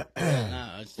on Drake.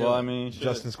 Well, I mean,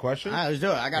 Justin's question. All right, let's do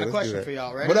it. I got a question for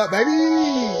y'all. Ready? What up, baby?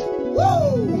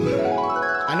 Woo!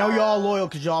 I know y'all loyal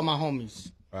because y'all my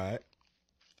homies. All right.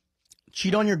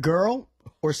 Cheat on your girl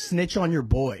or snitch on your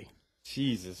boy?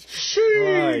 Jesus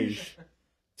Christ.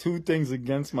 2 things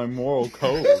against my moral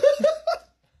code.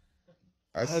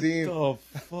 What the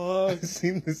fuck?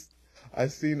 I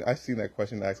seen that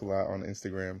question asked a lot on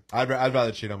Instagram. I'd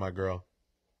rather cheat on my girl.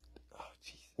 Oh,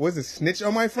 jeez. Was it snitch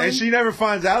on my friend? And she never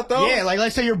finds out though? Yeah, like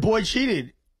let's say your boy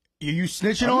cheated. You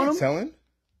snitching on him? Telling?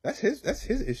 That's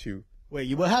his issue.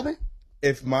 Wait, what happened?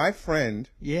 If my friend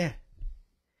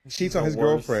cheats on his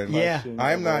girlfriend,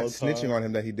 I am not snitching on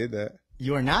him that he did that.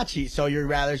 You are not cheat, so you'd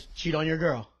rather cheat on your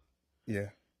girl. Yeah.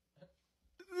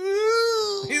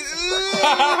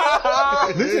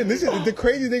 Listen. The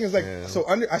crazy thing is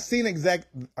I seen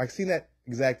that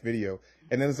exact video,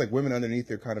 and then it's like women underneath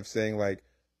there kind of saying like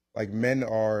men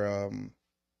are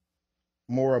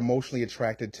more emotionally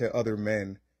attracted to other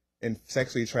men and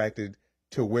sexually attracted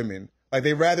to women. Like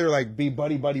they rather like be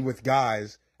buddy with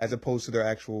guys as opposed to their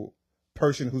actual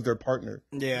person who's their partner.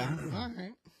 Yeah. All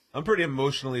right. I'm pretty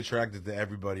emotionally attracted to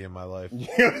everybody in my life.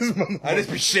 I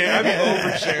just be sharing. I be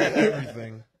oversharing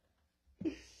everything.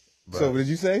 But. So what did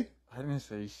you say? I didn't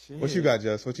say shit. What you got,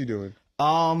 Jess? What you doing?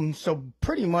 So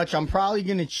pretty much I'm probably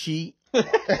gonna cheat. Man,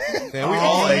 we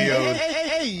all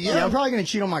Yeah, I'm probably gonna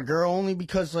cheat on my girl only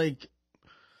because like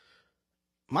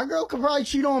my girl could probably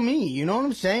cheat on me, you know what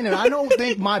I'm saying? And I don't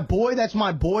think my boy that's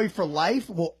my boy for life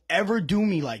will ever do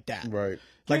me like that. Right.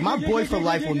 Like my boy for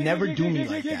life will never do me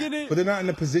like that. But they're not in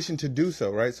a position to do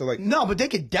so, right? So like no, but they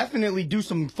could definitely do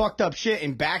some fucked up shit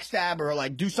and backstab or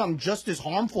like do something just as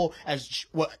harmful as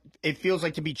what it feels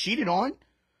like to be cheated on.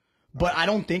 but I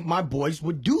don't think my boys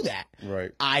would do that.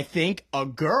 Right. I think a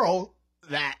girl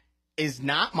that is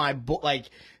not my like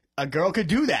a girl could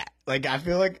do that. Like I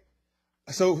feel like.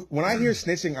 So when I hear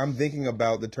snitching, I'm thinking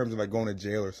about the terms of like going to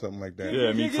jail or something like that.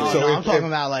 Yeah, me too. So I'm talking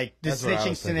about like the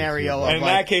snitching scenario. And in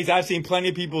that case, I've seen plenty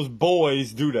of people's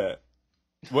boys do that.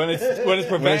 When it's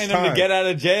preventing them to get out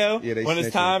of jail, when it's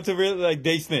time to really like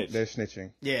they snitch. They're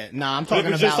snitching. Yeah, I'm talking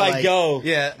about just like yo,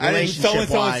 yeah, I so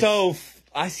and so.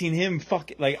 I seen him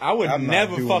fucking like I would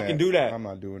never fucking do that. I'm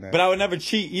not doing that. But I would never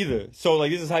cheat either. So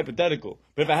like this is hypothetical.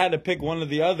 But if I had to pick one or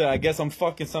the other, I guess I'm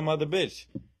fucking some other bitch.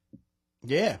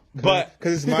 Yeah, but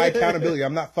because it's my accountability,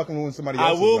 I'm not fucking with somebody else.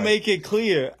 I will make it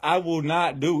clear, I will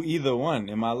not do either one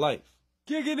in my life.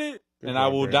 Kicking it, and I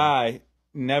will die.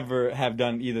 Never have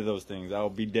done either of those things. I will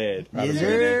be dead. Yes,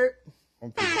 sir.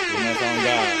 And that's on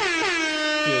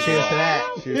God. Cheers to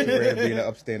that. Cheers to Brandon being an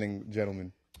upstanding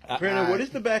gentleman. Brandon, what is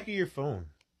the back of your phone?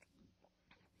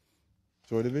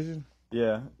 Joy Division.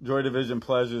 Yeah, Joy Division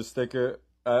Pleasure sticker.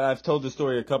 I've told the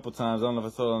story a couple times. I don't know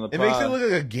if I told it on the pod. It makes it look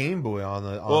like a Game Boy on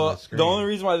the screen. The only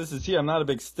reason why this is here, I'm not a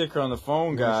big sticker on the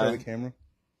phone guy. Show the camera.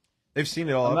 They've seen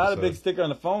it all. I'm not a big sticker on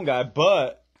the phone guy,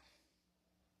 but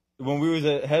when we was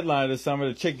at Headliner this summer,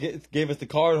 the chick gave us the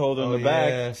card holder in the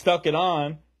back, stuck it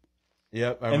on.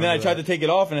 Yep. And then I tried to take it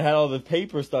off, and it had all the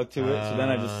paper stuck to it. So then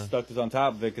I just stuck this on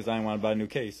top of it because I didn't want to buy a new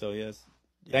case. So yes,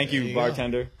 thank you,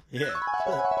 bartender. Yeah.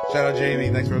 Shout out Jamie.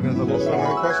 Thanks for hooking us up. That's not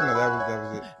my question.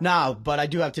 That was it. Nah, but I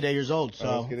do have Today Years Old,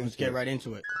 so let's get right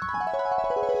into it.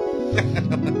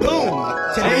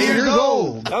 Boom! Today Years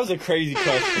Old. That was a crazy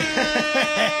question.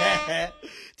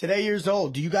 Today Years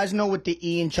Old. Do you guys know what the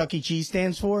E in Chuck E. Cheese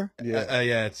stands for? Yeah.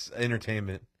 Yeah, it's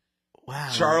entertainment. Wow.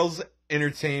 Charles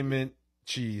Entertainment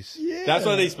Cheese. Yeah. That's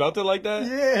why they spelled it like that?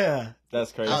 Yeah.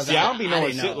 That's crazy. I See, I don't be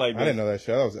knowing shit like that. I didn't know that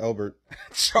shit. That was Albert.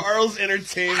 Charles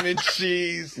Entertainment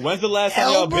Cheese. When's the last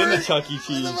time y'all been to Chuck E.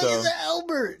 Cheese, What the fuck though? is that,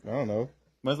 Albert? I don't know.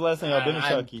 When's the last time y'all been to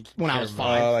Chuck E.? When I was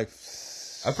 5. Like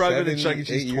I've probably been to 7, Chuck E. 8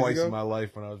 Cheese years twice ago? in my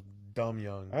life when I was dumb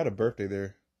young. I had a birthday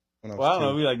there. When I was Well, I don't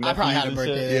know. 2. We like I probably had a nephews and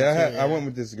birthday shit. there. Yeah, I went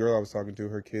with this girl I was talking to.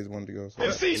 Her kids wanted to go.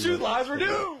 So Shoot lies were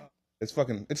due. it's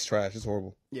trash. It's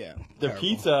horrible. Yeah. The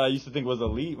pizza I used to think was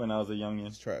elite when I was a youngin.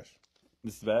 It's trash.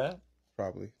 This is bad?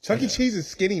 Probably. Chuck E. Cheese is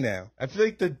skinny now. I feel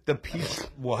like the pizza.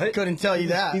 What? Couldn't tell you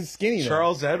that. He's skinny now.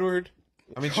 Charles Edward.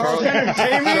 I mean Charles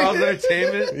Entertainment. Charles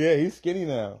Entertainment. Yeah, he's skinny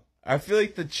now. I feel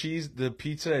like the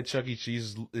pizza at Chuck E.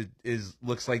 Cheese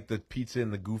looks like the pizza in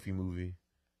the Goofy movie.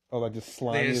 Oh, like just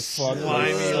slimy as fuck.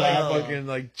 Slimy, like fucking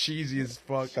like cheesy as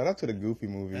fuck. Shout out to the Goofy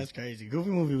movie. That's crazy. Goofy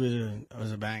movie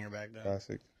was a banger back then.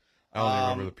 Classic. I don't even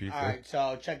remember the pizza. All right,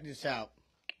 so check this out.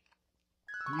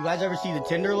 You guys ever see the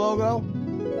Tinder logo?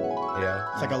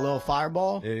 Yeah. It's like a little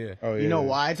fireball. Yeah. Oh yeah. You know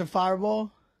why it's a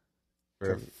fireball?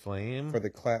 For a flame. For the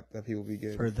clap that people be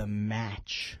getting. For the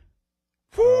match.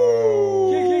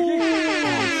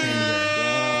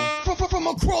 From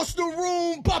across the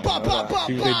room. I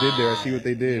see what they did there. I see what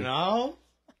they did. You know?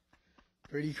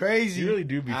 Pretty crazy. You really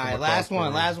do be. All right, last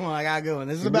one. I got a good one.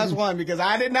 This is the best one because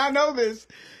I did not know this,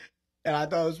 and I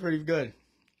thought it was pretty good.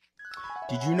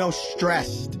 Did you know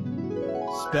stressed,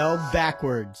 spelled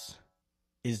backwards,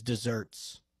 is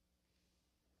desserts?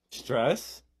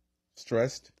 Stressed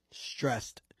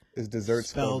Stressed. Is dessert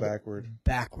spelled backward?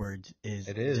 Backwards is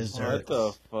desserts. What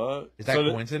the fuck? Is that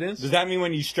coincidence? Does that mean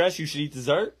when you stress, you should eat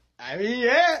dessert? I mean,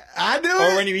 yeah, I do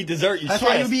Or it. when you eat dessert, you That's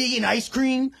stress? why you be eating ice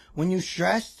cream when you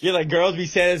stressed. Yeah, like girls be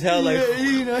sad as hell, like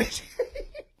you know.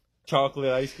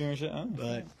 chocolate ice cream and shit. Huh?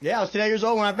 But yeah, I was 10 years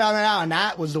old when I found that out, and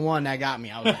that was the one that got me.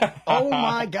 I was like, oh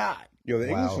my god, Yo, the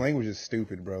English language is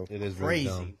stupid, bro. It is really crazy.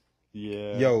 dumb.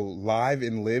 Yeah. Yo, live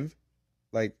and live,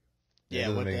 like Yeah,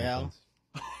 Doesn't what the make any hell? sense.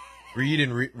 Read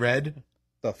and read.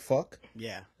 the fuck?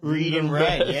 Yeah, read and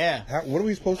read. Yeah, What are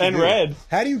we supposed to And do? read.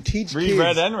 How do you teach Read, kids?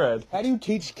 read, and read. How do you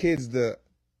teach kids the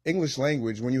English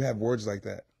language when you have words like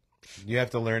that? You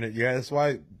have to learn it. Yeah, that's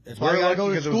why. That's why you gotta go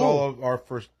to because it was school. all of our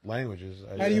first languages.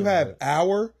 How do you have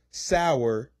hour,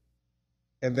 sour,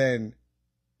 and then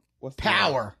what's the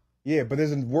power. word? Yeah, but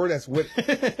there's a word that's with.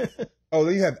 Oh,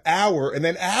 then you have hour and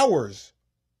then hours,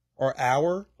 or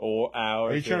hour. Or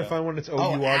hours. Are you trying to find one that's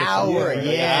OUR? Hour,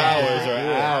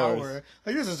 yeah. Hours.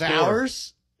 Like this is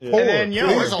hours. Yeah. And then, you know,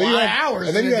 Then there's a then you lot of have- hours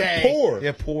And then in you a have day. pour.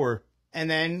 Yeah, poor. And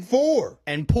then, Four.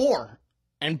 and pour.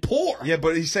 And pour. Yeah,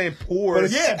 but he's saying poor. But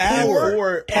it's Yeah, hour.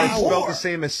 Poor is Hour. spelled the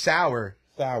same as sour.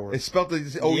 Sour. It's spelled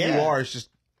the OUR. It's just.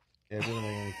 Yeah, it doesn't make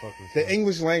any fucking sense. The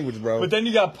English language, bro. But then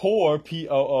you got pour,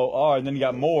 P-O-O-R, and then you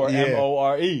got more, Yeah.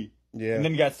 M-O-R-E. Yeah. And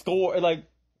then you got score, like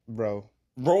bro.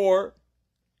 roar.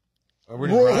 We're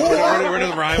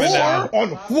just rhyming now. On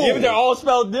the floor. Yeah, but they're all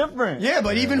spelled different. Yeah,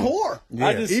 but even whore. Yeah.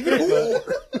 I just Even skipped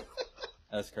whore.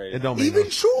 That's crazy. It don't make Even no,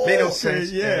 true. made no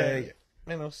sense. Yeah.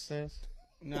 Made no sense.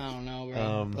 No, I don't know,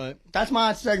 bro. But that's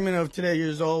my segment of Today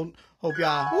Years Old. Hope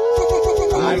y'all.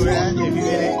 If you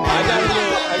get it.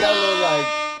 I got a little like,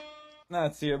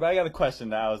 not serious, but I got a question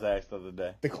that I was asked the other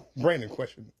day. The Brandon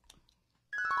question.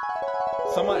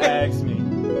 Someone asked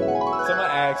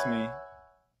me,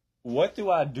 what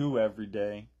do I do every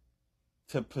day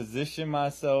to position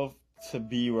myself to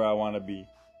be where I want to be?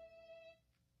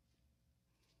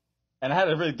 And I had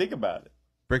to really think about it.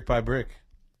 Brick by brick.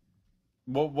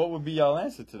 What would be y'all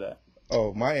answer to that?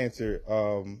 Oh, my answer.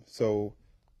 So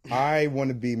I want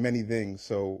to be many things.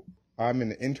 So I'm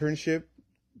in an internship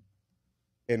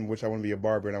in which I want to be a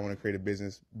barber, and I want to create a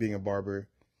business being a barber,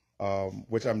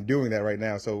 which I'm doing that right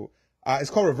now. So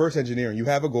it's called reverse engineering. You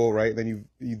have a goal, right? Then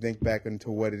you think back into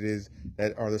what it is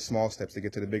that are the small steps to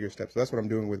get to the bigger steps. So that's what I'm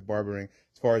doing with barbering.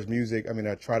 As far as music, I mean,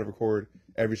 I try to record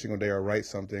every single day or write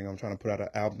something. I'm trying to put out an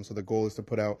album. So the goal is to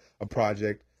put out a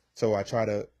project. So I try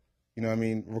to, you know what I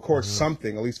mean, record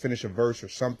something, at least finish a verse or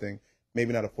something.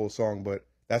 Maybe not a full song, but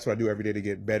that's what I do every day to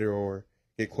get better or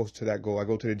get closer to that goal. I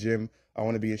go to the gym. I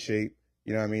want to be in shape.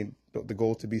 You know what I mean? The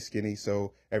goal is to be skinny.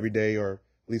 So every day or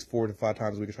at least 4 to 5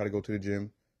 times a week, I try to go to the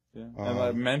gym. Yeah. And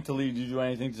like mentally, do you do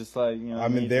anything just like, you know? I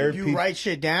mean, there. You write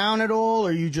shit down at all,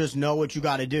 or you just know what you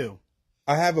got to do?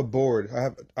 I have a board.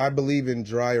 I believe in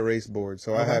dry erase boards.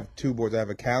 So I have 2 boards. I have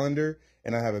a calendar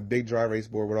and I have a big dry erase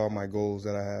board with all my goals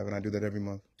that I have, and I do that every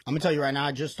month. I'm gonna tell you right now.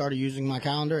 I just started using my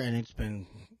calendar, and it's been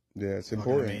it's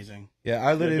important. amazing. Yeah,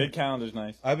 I The literally. big calendar's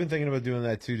nice. I've been thinking about doing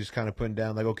that too, just kind of putting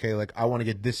down like, okay, like I want to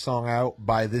get this song out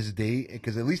by this date,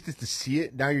 because at least it's to see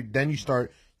it. Now your brain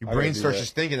starts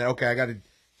just thinking that, okay, I got to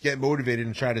get motivated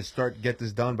and try to get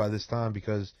this done by this time,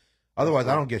 because otherwise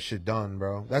I don't get shit done,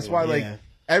 bro. That's why like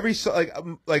every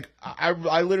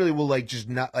I literally will like just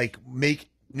not like make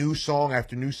new song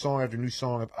after new song after new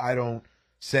song if I don't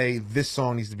say this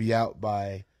song needs to be out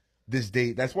by this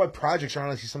date. That's why projects are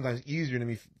honestly sometimes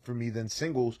easier for me than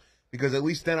singles, because at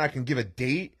least then I can give a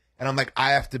date and I'm like,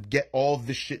 I have to get all of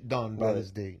this shit done by this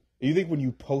date. You think when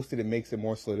you post it makes it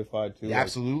more solidified too? Yeah, like,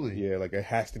 absolutely. Yeah, like it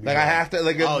has to be. Like done. I have to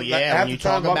like. Oh yeah, when you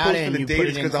talk about it and you put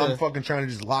it because into, I'm fucking trying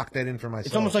to just lock that in for myself.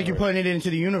 it's almost like you're putting it into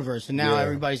the universe, and now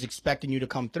everybody's expecting you to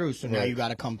come through. So now you got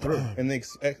to come through. And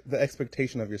the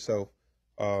expectation of yourself.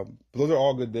 Those are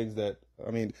all good things that,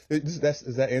 I mean, does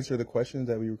that answer the questions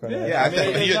that we were kind of Yeah, I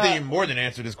asking? think you more than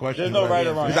answered this question. There's no right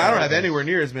or wrong. Because I don't have anywhere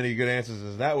near as many good answers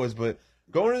as that was, but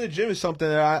going to the gym is something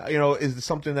that is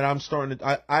something that I'm starting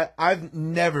to. I've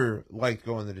never liked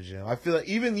going to the gym. I feel like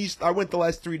even I went the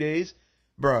last 3 days,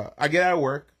 bruh. I get out of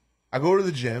work, I go to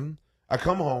the gym, I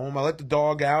come home, I let the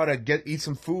dog out, I eat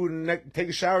some food, and take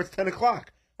a shower. It's 10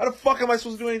 o'clock. How the fuck am I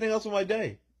supposed to do anything else with my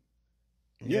day?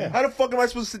 Yeah. How the fuck am I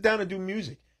supposed to sit down and do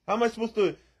music? How am I supposed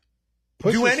to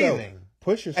Push do yourself. anything?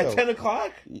 Push yourself. At 10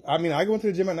 o'clock? I mean, I went to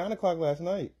the gym at 9 o'clock last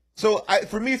night. So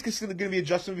for me, it's going to be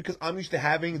adjustment because I'm used to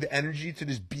having the energy to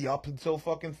just be up until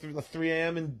fucking 3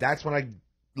 a.m. and that's when I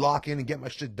lock in and get my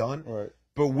shit done. Right.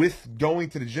 But with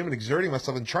going to the gym and exerting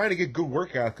myself and trying to get good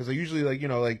workout, because I usually I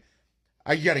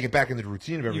got to get back into the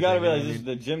routine of everything. You got to realize this is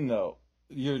the gym though.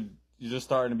 You're just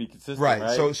starting to be consistent,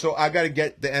 right? So I got to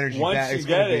get the energy Once back. you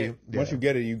get it, Once you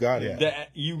get it, you got it.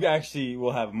 you actually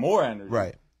will have more energy,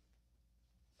 right?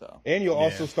 So And you'll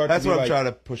also start. That's to what be I'm trying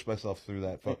to push myself through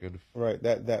that fucking. Right.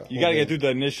 That you got to get through the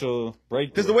initial break.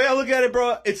 Because the way I look at it,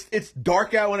 bro, it's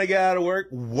dark out when I get out of work.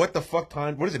 What the fuck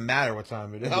time? What does it matter what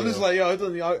time it is? I'm just like,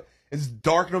 it's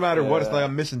dark no matter what. It's like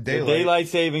I'm missing daylight. The daylight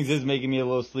savings is making me a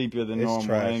little sleepier than normal.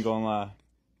 Trash. I ain't gonna lie.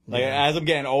 Like as I'm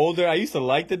getting older, I used to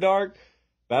like the dark,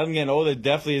 but as I'm getting older, it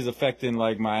definitely is affecting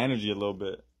like my energy a little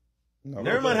bit.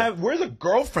 Never mind. Where's a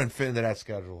girlfriend fit into that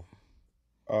schedule?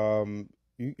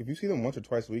 If you see them once or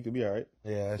twice a week, you'll be all right.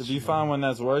 Yeah. If you find one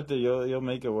that's worth it, you'll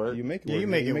make it work. You make it Yeah, work. you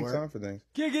make it make work. time for things.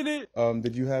 Kicking it.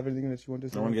 Did you have anything that you wanted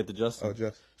to say? I want to get to Justin. Oh,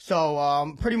 Justin.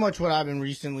 So pretty much what I've been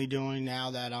recently doing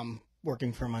now that I'm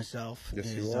working for myself. Yes,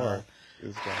 is, you are.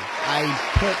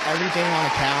 I put everything on a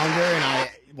calendar,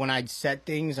 and when I set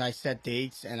things, I set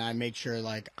dates, and I make sure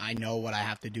like I know what I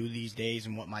have to do these days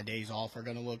and what my days off are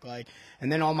gonna look like.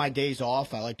 And then on my days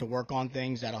off, I like to work on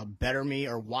things that'll better me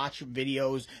or watch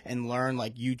videos and learn,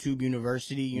 like YouTube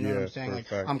University. You know what I'm saying?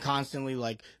 Like I'm constantly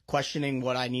like questioning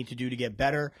what I need to do to get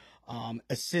better.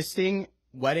 Assisting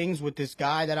weddings with this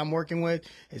guy that I'm working with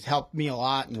has helped me a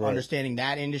lot understanding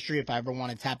that industry if I ever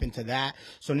want to tap into that.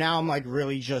 So now I'm like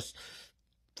really just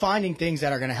finding things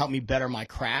that are going to help me better my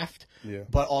craft,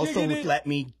 but also let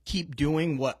me keep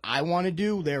doing what I want to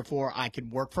do. Therefore, I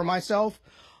could work for myself.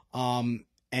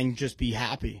 and just be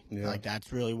happy. Yeah. Like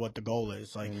that's really what the goal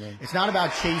is. Like it's not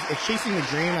about it's chasing the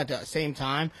dream at the same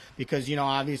time because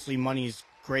obviously money is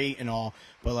great and all,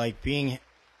 but like being,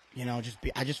 I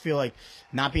just feel like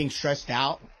not being stressed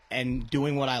out and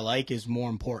doing what I like is more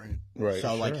important. Right.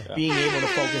 So like being able to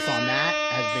focus on that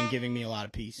has been giving me a lot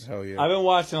of peace. Hell yeah. I've been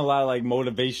watching a lot of like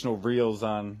motivational reels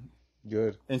on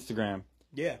Instagram.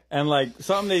 Yeah. And like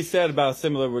something they said about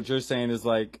similar to what you're saying is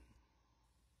like,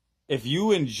 if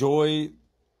you enjoy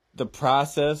the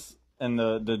process and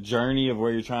the journey of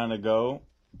where you're trying to go,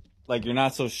 like you're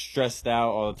not so stressed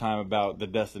out all the time about the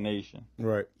destination.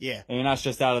 Right. Yeah. And you're not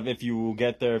stressed out of if you will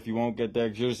get there, if you won't get there,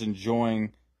 because you're just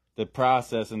enjoying the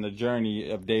process and the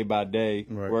journey of day by day,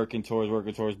 working towards,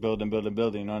 building,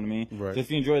 you know what I mean? Right. So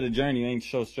if you enjoy the journey, you ain't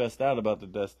so stressed out about the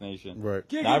destination. Right.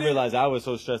 And I realized I was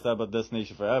so stressed out about the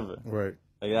destination forever. Right.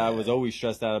 Like I was always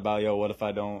stressed out about, what if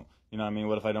I don't, you know what I mean?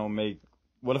 What if I don't make,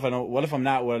 what if I'm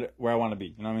not where I want to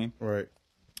be, you know what I mean? Right.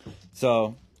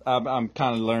 So I'm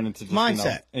kind of learning to just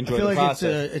mindset. Enjoy I feel the like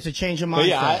process. it's a change of mindset.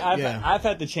 But yeah, I've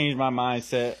had to change my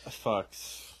mindset.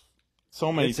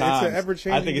 So many times. It's an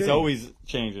ever-changing I think it's thing. always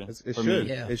changing. It for should. Me.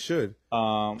 Yeah. It should.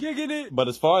 But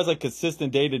as far as like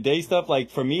consistent day-to-day stuff, like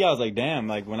for me, I was like, damn.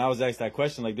 Like when I was asked that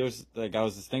question, like there's like I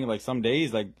was just thinking like some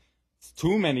days, like it's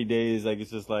too many days. Like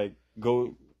it's just like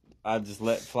I just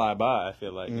let fly by. I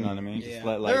feel like you know what I mean. Yeah. Just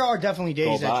let, like, there are definitely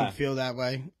days that by. you feel that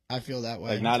way. I feel that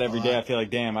way. Like not every day. I feel like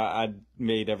damn. I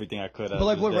made everything I could. But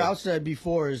like what Ralph said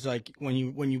before is like when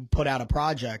you put out a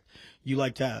project, you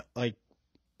like to like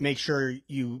make sure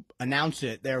you announce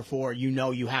it. Therefore,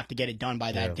 you have to get it done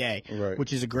by that day,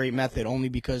 which is a great method. Only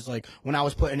because like when I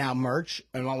was putting out merch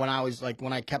and when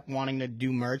I kept wanting to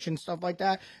do merch and stuff like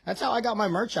that, that's how I got my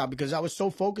merch out because I was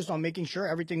so focused on making sure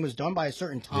everything was done by a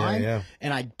certain time,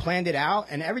 and I planned it out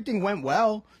and everything went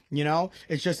well.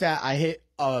 It's just that I hit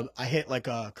like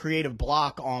a creative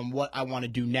block on what I want to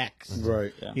do next.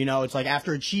 Right. Yeah. It's like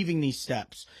after achieving these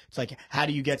steps, it's like, how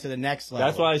do you get to the next level?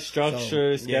 That's why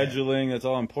structure, scheduling, that's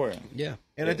all important. Yeah.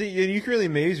 And I think you can really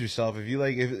amaze yourself if you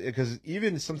because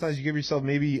even sometimes you give yourself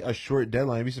maybe a short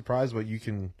deadline. You'd be surprised what you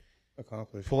can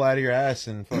accomplish, pull out of your ass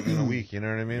in fucking a week. You know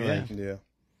what I mean?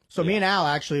 So me and Al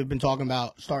actually have been talking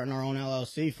about starting our own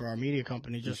LLC for our media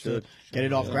company just to get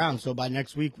it off ground. So by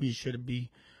next week, we should be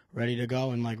ready to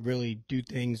go and like really do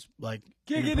things like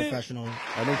in a professional.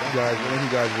 I think you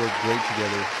guys work great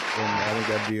together, and I think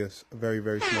that'd be a very,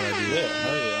 very smart idea. Yeah,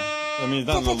 hell yeah. I mean, it's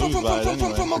not gonna lose by it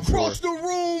anyway. From across the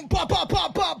room, ba ba ba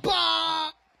ba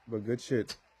ba. But good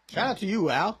shit. Shout out to you,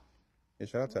 Al. Yeah,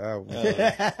 shout out to Al. Yeah. Shout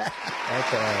out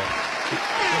to Al.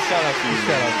 Shout out to you.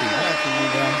 Shout out to you. Shout out to you,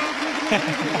 bro.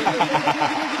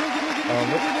 How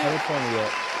much time we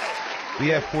at? We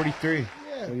have 43. Yeah.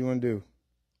 What do you want to do?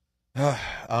 Yo,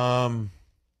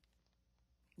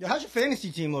 how's your fantasy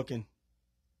team looking?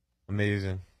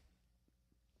 Amazing.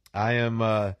 I'm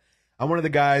one of the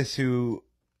guys who,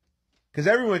 because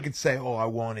everyone could say, "Oh, I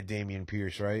wanted Damian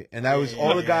Pierce," right? And that was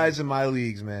all the guys in my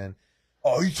leagues, man.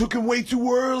 Oh, you took him way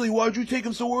too early. Why'd you take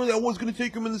him so early? I was going to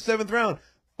take him in the 7th round.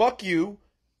 Fuck you.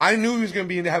 I knew he was going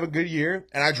to have a good year,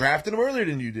 and I drafted him earlier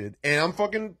than you did. And I'm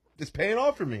fucking, it's paying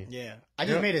off for me. Yeah. I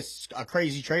just made a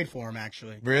crazy trade for him,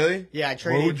 actually. Really? Yeah, I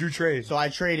traded. What would you trade? So I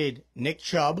traded Nick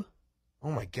Chubb.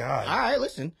 Oh, my God. All right,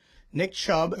 listen. Nick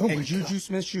Chubb and Juju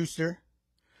Smith-Schuster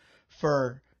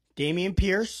for Damian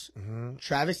Pierce,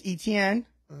 Travis Etienne,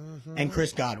 and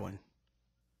Chris Godwin.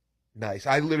 Nice.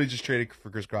 I literally just traded for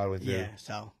Chris Godwin, too. Yeah,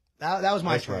 so that was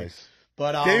my That's trade. nice.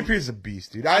 But Damian Pierce is a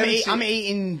beast, dude. I'm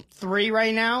 8-3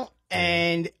 right now,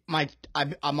 and I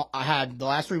had the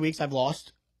last 3 weeks I've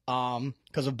lost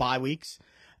because of bye weeks,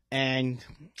 and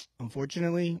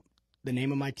unfortunately, the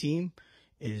name of my team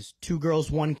is 2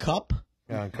 Girls 1 Cup.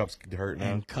 Yeah, and Cup's hurt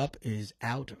now. And Cup is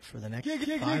out for the next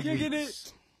 5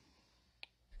 weeks.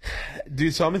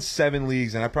 Dude, so I'm in 7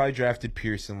 leagues, and I probably drafted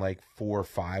Pierce in like 4 or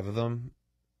 5 of them.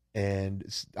 And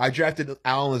I drafted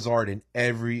Alan Lazard in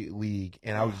every league,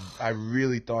 and I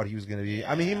really thought he was going to be.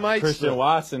 I mean, he might. Christian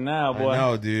Watson now, boy. I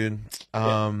know, dude.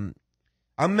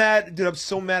 I'm mad, dude. I'm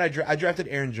so mad. I drafted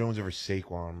Aaron Jones over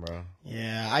Saquon, bro.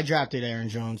 Yeah, I drafted Aaron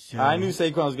Jones too. I knew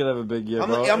Saquon was gonna have a big year,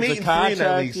 bro. I'm 8-3 in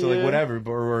that league, so like year. whatever.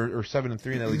 But or 7-3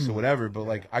 in that league, so whatever. But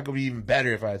like I could be even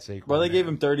better if I had Saquon. Bro, they gave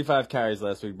him 35 carries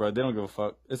last week, bro. They don't give a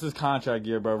fuck. This is contract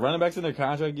year, bro. Running backs in their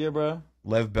contract year, bro.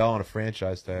 Lev Bell on a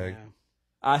franchise tag. Yeah.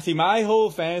 I see. My whole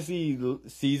fantasy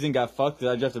season got fucked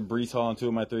because I drafted Breece Hall in 2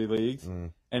 of my 3 leagues,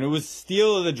 and it was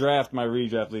steal of the draft. My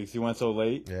redraft leagues, he went so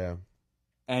late. Yeah.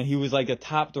 And he was like a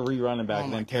top 3 running back,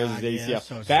 and then tears his ACL. Yeah,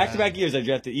 so Back-to-back years, I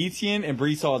drafted Etienne and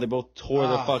Breece Hall. They both tore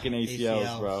their fucking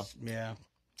ACLs, bro. Yeah.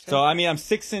 So I mean, I'm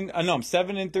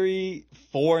 7-3,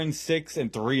 4-6,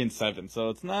 and 3-7. So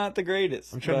it's not the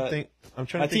greatest. I'm trying to think.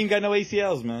 My team got no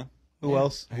ACLs, man. Who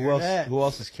else? Who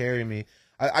else is carrying me?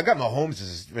 I got Mahomes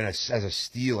as a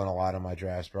steal in a lot of my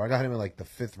drafts, bro. I got him in like the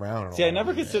 5th round. See, I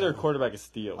never consider a quarterback a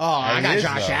steal. Oh, I got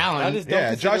Josh Allen. I just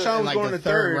don't Josh Allen was like going the to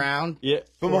third round. Yeah,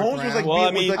 but Mahomes was like,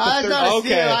 I the thought third.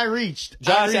 okay. I reached.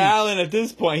 Josh Allen at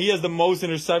this point, he has the most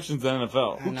interceptions in the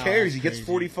NFL. Who cares? He gets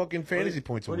 40 fucking fantasy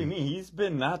points. What do you mean? He's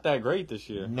been not that great this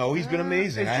year. No, he's been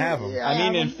amazing. I have him. Yeah, I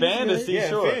mean, in fantasy,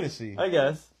 sure. Fantasy. I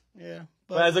guess. Yeah.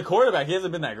 But as a quarterback, he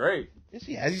hasn't been that great. Yes,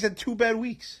 he has. He's had 2 bad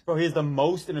weeks. Bro, he has the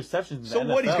most interceptions in the NFL. So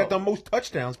what? He's got the most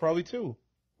touchdowns, probably, too.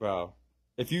 Bro,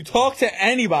 if you talk to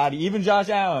anybody, even Josh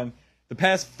Allen, the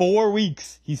past 4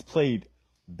 weeks, he's played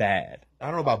bad. I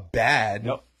don't know about bad.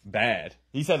 Nope, bad.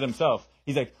 He said it himself.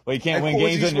 He's like, well, you can't Like, win what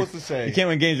was games. he supposed to say? You can't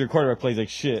win games. Your quarterback plays like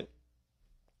shit.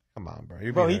 Come on, bro.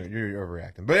 You're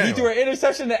overreacting. But He anyway, threw an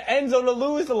interception in the end zone to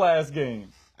lose the last game.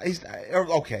 he's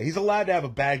okay. He's allowed to have a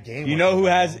bad game. You know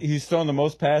he's thrown the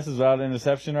most passes without an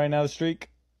interception right now, the streak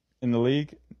in the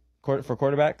league for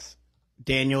quarterbacks?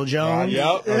 Daniel Jones.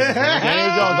 Yep.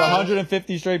 Daniel Jones,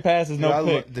 150 straight passes, no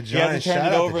pick. The He hasn't Giants, turned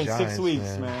shout it out over the in Giants, 6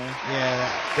 weeks, man.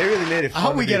 Yeah. They really made it fun. I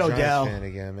hope we to be get a Giants Odell. fan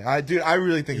again, man. Dude, I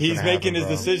really think it's He's gonna making happen,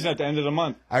 his bro. decision at the end of the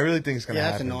month. I really think it's gonna Yeah,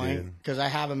 that's happen, annoying dude. because I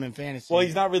have him in fantasy. Well,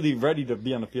 he's not really ready to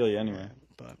be on the field yet anyway.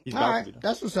 But He's all about right, to be, though.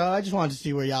 that's what's up. I just wanted to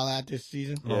see where y'all at this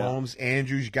season. Yeah. Mahomes,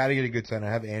 Andrews, you got to get a good tight end. I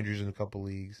have Andrews in a couple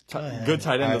leagues. Good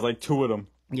tight end. There's like 2 of them.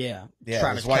 Yeah. Yeah,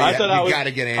 Travis that's why I thought I was.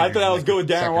 gotta get I Andrews thought I was like good with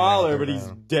the Darren second Waller, round, but third he's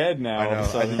round. dead now. I all of a know. I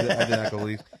sudden. did that in a couple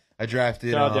leagues. I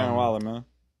drafted Shout out Darren Waller, man.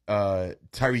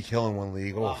 Tyreek Hill in one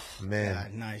league. Oh, man.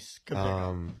 God, nice. Good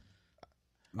pickup.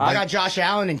 Like- I got Josh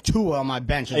Allen and Tua on my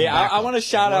bench. as a Hey, I backup. want to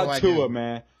shout What do out I do? Tua,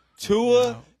 man.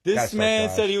 Tua, this Gotta start man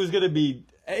Josh. said he was gonna be.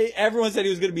 Everyone said he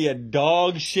was gonna be a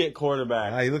dog shit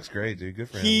quarterback. He looks great, dude. Good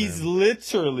for him. He's man.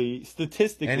 literally,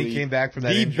 statistically, And he came back from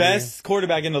that the injury. best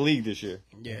quarterback in the league this year.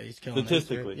 Yeah, he's killing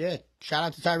Statistically. it. Yeah, shout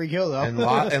out to Tyreek Hill though. And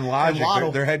Logic,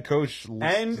 Waddle. their head coach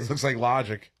And- looks like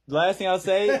Logic. Last thing I'll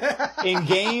say, in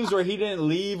games where he didn't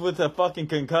leave with a fucking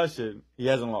concussion, he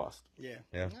hasn't lost. Yeah.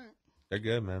 Yeah. They're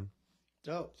good, man.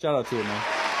 Dope. Shout out to him, man.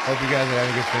 Hope you guys are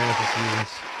having good fantasy seasons.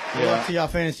 Good luck to y'all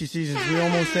fantasy seasons. We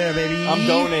almost there, baby. I'm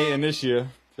donating this year.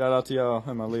 Shout out to y'all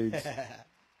in my leagues.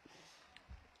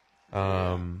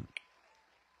 Do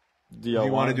Do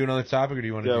you want to do another topic, or do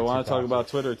you want to? Yeah, I do want to talk about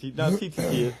Twitter. No,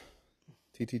 TTT.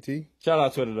 TTT. Shout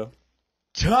out Twitter though.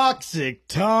 Toxic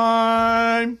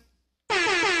time.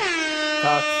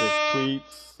 Toxic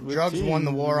tweets. with Drugs T. won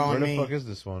the war Where on the me. fuck is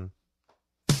this one?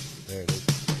 There it is.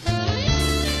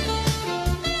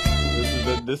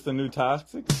 This is the new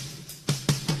toxic.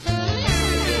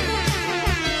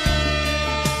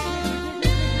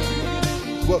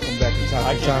 Welcome back to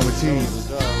Topic Time with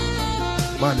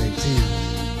Teezy. My name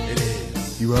Teezy. It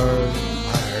is. You heard?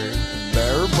 I heard.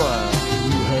 Bear Brown.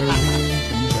 You heard him.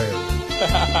 You heard him.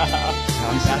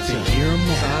 About to hear him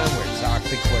now. Time where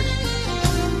toxic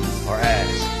questions are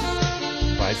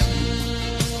asked by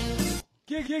Teezy.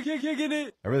 Kick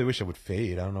it. I really wish I would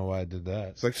fade. I don't know why I did that.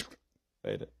 It's like,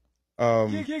 Fade it. so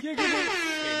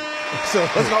Let's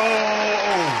go.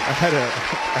 I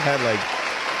had like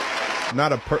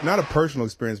not a personal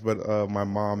experience, but my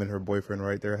mom and her boyfriend,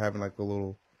 right? They're having like a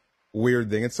little weird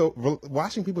thing. It's so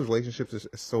watching people's relationships is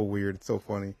so weird. It's so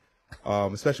funny,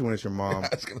 especially when it's your mom. I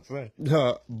was gonna say.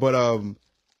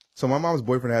 So my mom's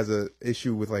boyfriend has a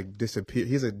issue with like disappear.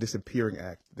 He's a disappearing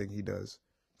act thing he does.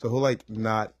 So he'll like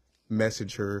not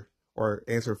message her or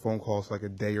answer phone calls for like a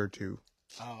day or two.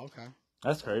 Oh, okay.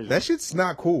 That's crazy. That shit's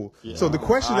not cool. Yeah. So the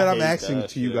question I that I'm hate asking that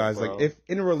to you shit, guys, bro. like if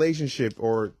in a relationship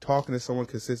or talking to someone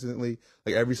consistently,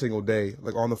 like every single day,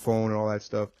 like on the phone and all that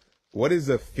stuff, what is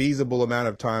a feasible amount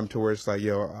of time to where it's like,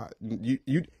 yo,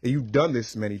 you've done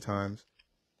this many times,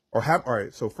 or have? All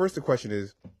right. So first, the question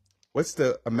is, what's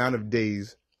the amount of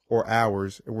days or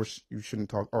hours in which you shouldn't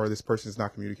talk, or this person is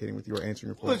not communicating with you or answering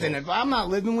your phone? Listen, calls? if I'm not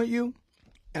living with you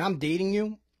and I'm dating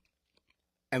you,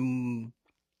 and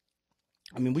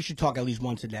I mean, we should talk at least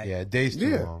once a day. Yeah, days too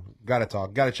Yeah. long. Gotta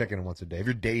talk. Gotta check in once a day. If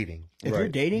you're dating, If Right. you're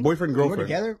dating, Boyfriend, we're girlfriend.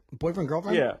 together, boyfriend,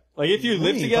 girlfriend. Yeah, like if you We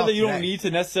live need to together, talk you don't today. need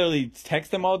to necessarily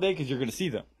text them all day because you're gonna see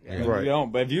them. Yeah. Right. You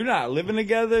don't. But if you're not living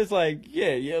together, it's like yeah,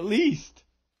 at least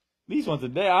once a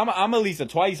day. I'm at least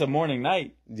twice a morning,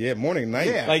 night. Yeah, morning, night.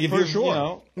 Yeah. Like if For you're, sure. you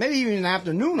know, Maybe even in the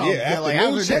afternoon. I'll Yeah, like,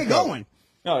 afternoon how's your day checkup. going?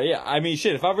 oh yeah. I mean,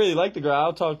 shit. If I really like the girl,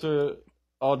 I'll talk to her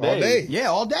all day. All day. Yeah,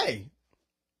 all day.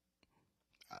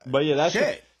 But yeah, that's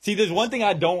Shit. See, there's one thing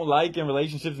I don't like in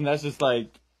relationships, and that's just like,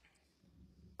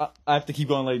 I have to keep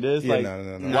going like this. Yeah, like,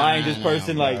 no. Why ain't this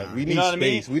person like? We need you know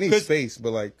space. What I mean? We need space,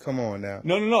 but like, come on now.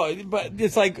 No. But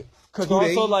it's like, because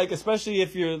also like, especially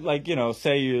if you're like,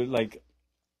 say you're like,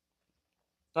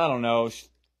 I don't know,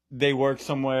 they work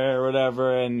somewhere or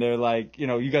whatever, and they're like,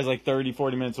 you guys like 30,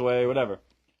 40 minutes away, whatever.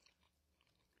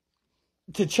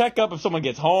 To check up if someone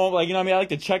gets home, like, I like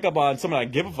to check up on someone I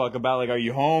give a fuck about, like, are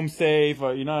you home safe,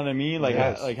 or, you know what I mean? Like,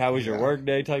 how was your work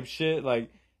day type shit? Like,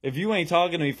 if you ain't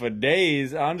talking to me for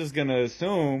days, I'm just gonna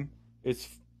assume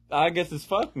I guess it's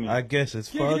fuck me. I guess it's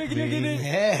fuck me.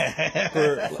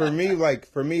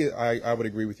 For me, I would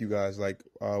agree with you guys. Like,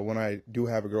 when I do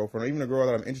have a girlfriend, or even a girl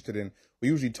that I'm interested in, we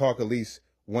usually talk at least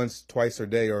once, twice a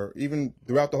day, or even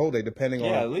throughout the whole day, depending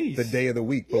on the day of the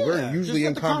week. But we're usually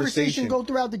in conversation. Go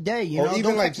throughout the day, or even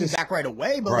don't like text me back right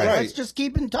away, but let's just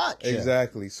keep in touch.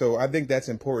 Exactly. So I think that's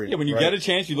important. Yeah, when you get a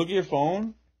chance, you look at your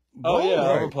phone.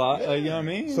 I'll reply. Like, you know what I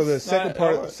mean? So the second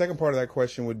part of that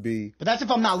question would be. But that's if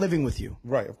I'm not living with you.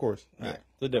 Right, of course. Right.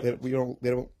 The difference. We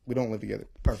don't live together.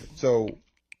 Perfect. So,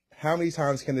 how many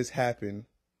times can this happen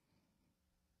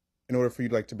in order for you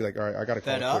to be like, all right, I gotta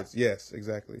call it quits? Yes,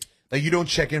 exactly. Like, you don't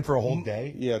check in for a whole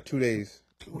day? Yeah, 2 days.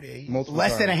 2 days. Multiple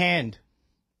Less times. than a hand.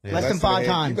 Yeah. Less than 5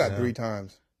 times. You got 3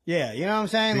 times. Yeah, you know what I'm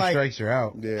saying? 3 Like, strikes, you're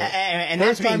out. Yeah. And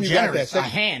First that's time being you got generous. that A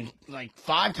hand. Like,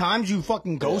 5 times you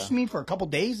fucking ghost me for a couple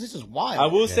days? This is wild. I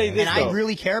will say this, and though. I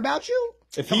really care about you?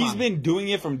 If he's been doing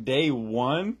it from day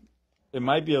one, it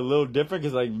might be a little different,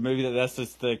 because, like, maybe that's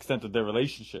just the extent of their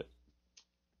relationship.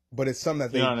 But it's something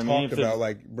that they talked about,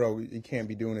 like, bro, you can't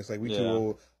be doing this. Like, we too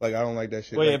old. Like, I don't like that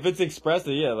shit. Wait, like, if it's expressed,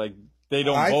 like, they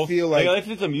don't both. Feel like if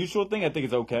it's a mutual thing, I think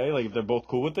it's okay. Like, if they're both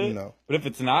cool with it. No. But if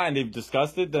it's not and they've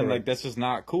discussed it, then like that's just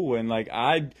not cool. And like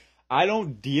I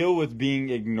don't deal with being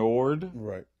ignored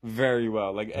very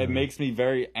well. Like it makes me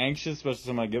very anxious, especially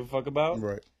someone I give a fuck about.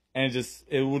 Right. And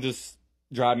it will just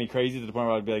drive me crazy to the point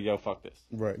where I'd be like, yo, fuck this.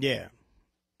 Right. Yeah.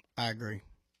 I agree.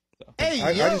 So. Hey,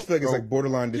 I just feel like it's like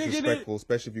borderline disrespectful,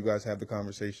 especially if you guys have the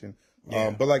conversation.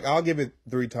 Yeah. But like I'll give it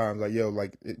 3 times. Like, yo,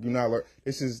 like you're not.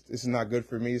 This is not good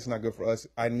for me. It's not good for us.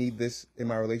 I need this in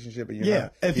my relationship, and you're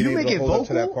not. If you make it hold vocal up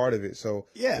to that part of it, so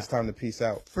it's time to peace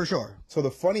out for sure. So the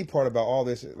funny part about all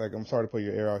this, like, I'm sorry to put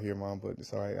your air out here, Mom, but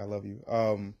it's all right. I love you.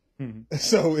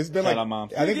 So it's been like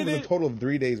I think it was a total of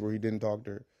 3 days where he didn't talk to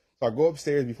her. So I go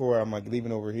upstairs before I'm like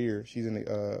leaving over here. She's in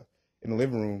the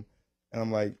living room, and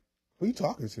I'm like, "Who are you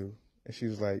talking to?" And she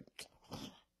was like.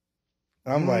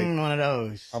 And I'm like, one of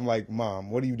those. I'm like, Mom,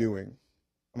 what are you doing?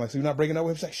 I'm like, so you're not breaking up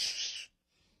with him? She's like, shh.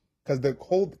 Because the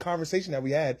whole conversation that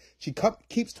we had, she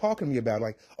keeps talking to me about,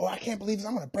 like, oh, I can't believe this.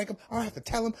 I'm going to break up. I'm going to have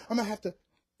to tell him. I'm going to have to.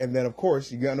 And then, of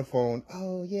course, you get on the phone.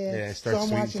 Oh, yeah. Yeah, so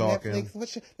I'm watching talking.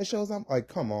 Netflix. What shows I'm like,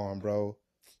 come on, bro.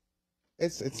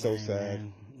 It's so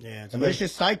sad. Yeah, it's a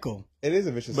vicious cycle. It is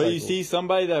a vicious cycle. But you see,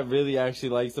 somebody that really actually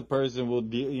likes the person will,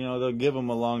 they'll give them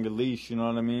a longer leash. You know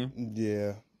what I mean?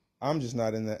 Yeah. I'm just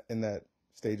not in that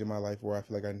stage of my life where I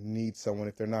feel like I need someone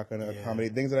if they're not going to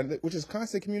accommodate things which is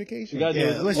constant communication.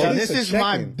 Listen, this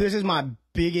is my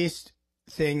biggest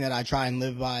thing that I try and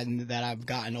live by, and that I've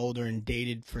gotten older and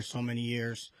dated for so many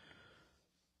years.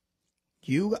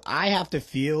 I have to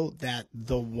feel that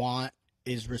the want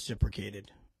is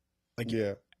reciprocated. Like,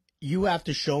 you have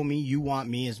to show me you want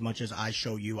me as much as I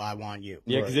show you I want you.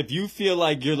 Yeah, because if you feel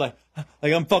like you're like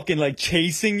I'm fucking like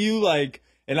chasing you, like.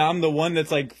 And I'm the one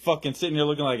that's like fucking sitting here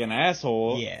looking like an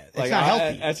asshole. Yeah, it's like, not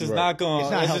healthy. That's just not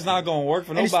going. It's just not going to work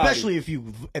for nobody. And especially if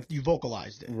you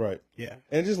vocalized it. Right. Yeah.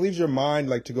 And it just leaves your mind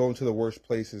like to go into the worst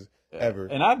places ever.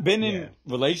 And I've been in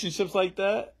relationships like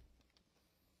that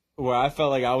where I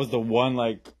felt like I was the one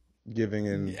like giving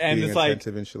and being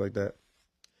attentive and shit like that.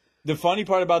 The funny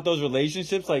part about those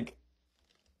relationships, like.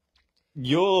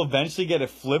 You'll eventually get it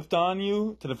flipped on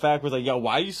you to the fact where it's like, yo,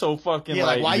 why are you so fucking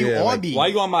like why you on me? Why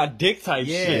you on my dick type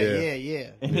shit? Yeah.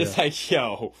 And it's like,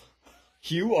 yo,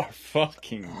 you are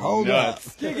fucking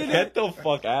nuts. Get the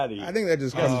fuck out of here. I think that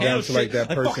just comes down to like that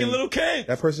person. Fucking little kid.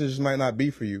 That person just might not be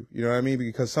for you. You know what I mean?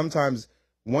 Because sometimes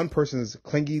one person's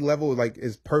clingy level like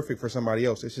is perfect for somebody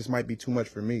else. It just might be too much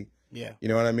for me. Yeah. You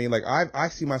know what I mean? Like I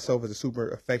see myself as a super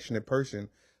affectionate person,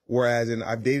 whereas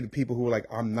I've dated people who are like,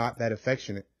 I'm not that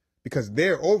affectionate. Because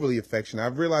they're overly affectionate.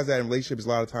 I've realized that in relationships a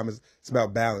lot of times it's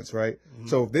about balance, right? Mm-hmm.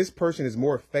 So if this person is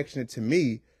more affectionate to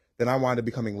me, then I wind up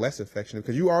becoming less affectionate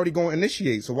because you already going to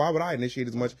initiate. So why would I initiate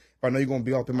as much if I know you're going to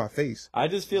be up in my face? I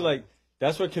just feel like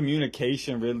that's where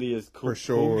communication really is cool. For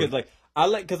sure. Because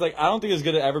like I don't think there's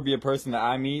going to ever be a person that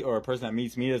I meet or a person that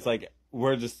meets me that's like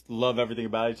we're just love everything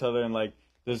about each other and like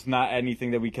there's not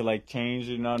anything that we could like change,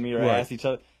 you know what I mean, or ask each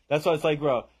other. That's why it's like,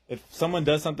 bro, if someone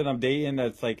does something I'm dating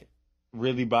that's like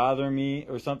really bothering me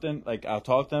or something, like I'll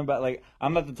talk to them about, like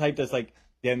I'm not the type that's like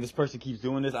damn, this person keeps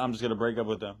doing this, I'm just gonna break up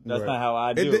with them. That's not how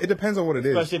I do it. It depends on what it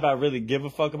is. Especially if I really give a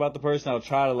fuck about the person, I'll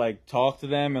try to like talk to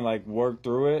them and like work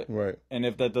through it. Right. And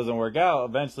if that doesn't work out,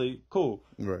 eventually, cool.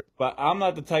 Right. But I'm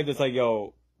not the type that's like,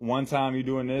 yo, one time you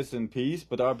doing this in peace,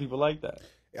 but there are people like that.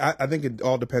 I think it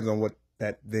all depends on what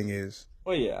that thing is.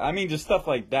 Well, yeah, I mean, just stuff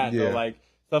like that, though. Like,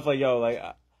 stuff like, yo, like,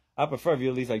 I prefer if you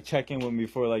at least, like, check in with me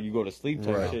before, like, you go to sleep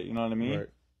type shit, you know what I mean? Right.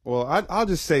 Well, I'll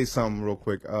just say something real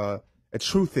quick. A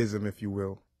truthism, if you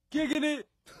will. Kicking it!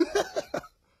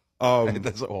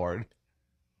 That's so hard.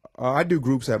 I do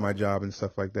groups at my job and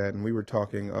stuff like that, and we were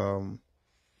talking,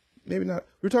 maybe not,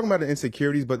 we were talking about the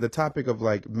insecurities, but the topic of,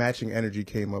 like, matching energy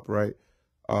came up, right?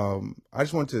 I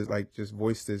just want to, like, just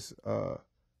voice this,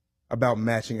 about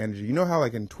matching energy. You know how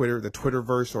like in Twitter, the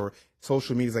Twitterverse or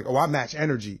social media is like, oh, I match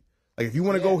energy. Like if you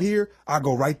want to go here, I'll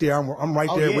go right there. I'm right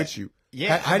there with you.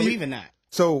 Yeah, how I believe in that.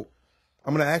 So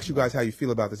I'm going to ask you guys how you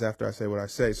feel about this after I say what I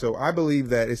say. So I believe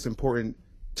that it's important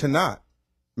to not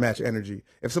match energy.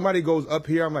 If somebody goes up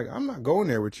here, I'm like, I'm not going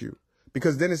there with you,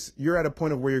 because then you're at a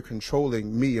point of where you're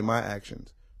controlling me and my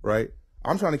actions, right?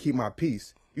 I'm trying to keep my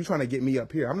peace. You're trying to get me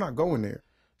up here. I'm not going there.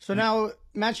 So now,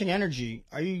 matching energy,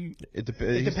 are you? It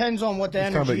depends on what the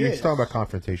energy is. You're talking about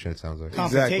confrontation. It sounds like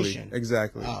confrontation.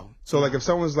 Exactly. Oh. So like, if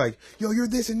someone's like, "Yo, you're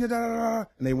this and da da da,"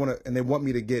 and they want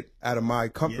me to get out of my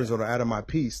comfort zone or out of my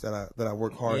peace that I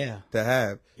work hard to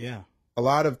have. Yeah. A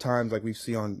lot of times, like we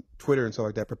see on Twitter and stuff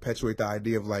like that, perpetuate the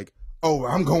idea of like, oh,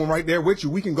 I'm going right there with you.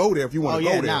 We can go there if you want to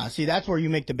go there. Nah. See, that's where you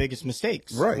make the biggest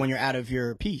mistakes. Right. When you're out of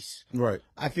your peace. Right.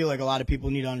 I feel like a lot of people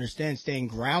need to understand staying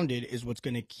grounded is what's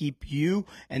going to keep you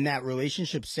and that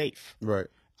relationship safe. Right.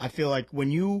 I feel like when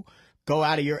you go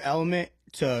out of your element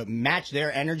to match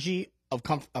their energy of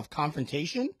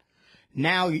confrontation,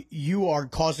 now you are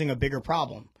causing a bigger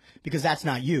problem, because that's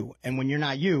not you. And when you're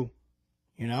not you,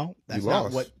 that's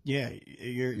not what,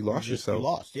 you lost yourself. You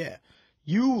lost. Yeah.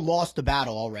 You lost the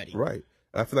battle already. Right.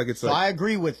 I feel like it's I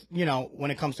agree with,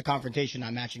 when it comes to confrontation,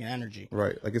 not matching energy.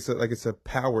 Right. Like it's a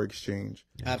power exchange.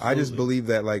 Absolutely. I just believe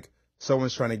that like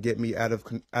someone's trying to get me out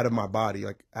of my body,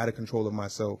 like out of control of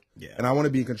myself. Yeah. And I want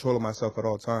to be in control of myself at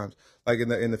all times. Like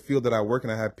in the field that I work in,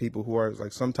 I have people who are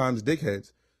like sometimes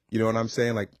dickheads. You know what I'm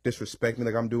saying? Like disrespect me.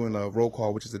 Like I'm doing a roll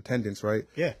call, which is attendance, right?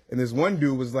 Yeah. And this one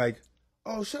dude was like,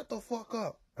 "Oh, shut the fuck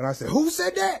up." And I said, "Who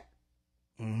said that?"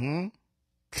 Mm-hmm.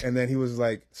 And then he was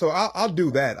like, so I'll do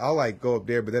that. I'll like go up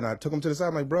there, but then I took him to the side.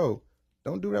 I'm like, bro,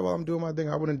 don't do that while I'm doing my thing.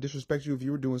 I wouldn't disrespect you if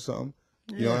you were doing something.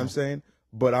 You know what I'm saying?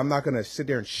 But I'm not going to sit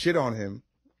there and shit on him.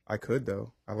 I could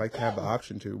though. I like to have the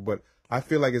option to, but I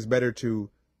feel like it's better to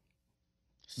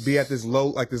be at this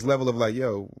this level of like,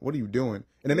 yo, what are you doing?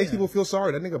 And it makes people feel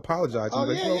sorry. That nigga apologized. I'm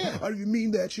like, bro, I didn't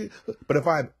mean that shit. But if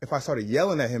I started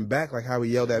yelling at him back, like how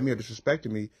he yelled at me or disrespected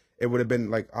me, it would have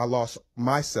been like, I lost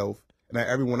myself. And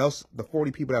everyone else, the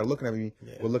 40 people that are looking at me,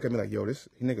 would look at me like, yo, this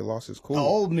nigga lost his cool. The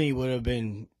old me would have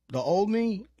been,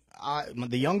 the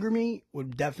younger me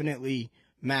would definitely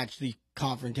match the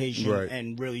confrontation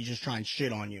and really just try and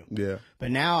shit on you. Yeah.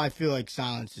 But now I feel like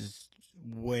silence is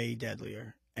way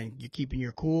deadlier. And you're keeping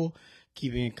your cool,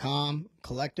 keeping it calm,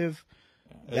 collective.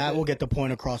 That will get the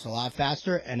point across a lot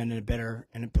faster and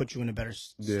it puts you in a better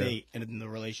state in the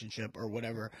relationship or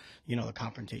whatever, the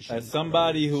confrontation. As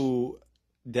somebody who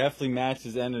definitely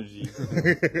matches energy.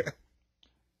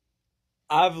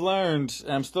 I've learned,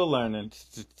 and I'm still learning,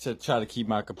 to try to keep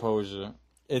my composure.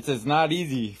 It's not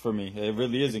easy for me. It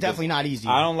really isn't. It's definitely not easy.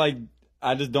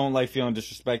 I just don't like feeling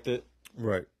disrespected.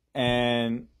 Right.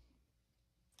 And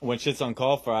when shit's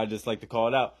uncalled for, I just like to call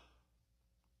it out.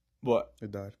 What?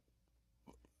 It died.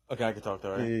 Okay, I can talk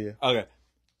though, right? Yeah. Okay.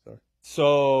 Sorry.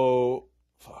 So,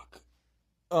 fuck.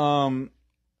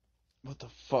 What the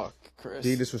fuck, Chris?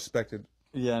 He disrespected.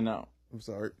 Yeah, no. I'm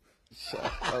sorry.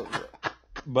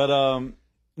 But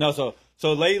no.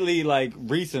 So lately, like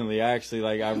recently, actually,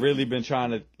 like I've really been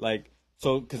trying to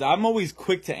because I'm always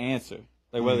quick to answer,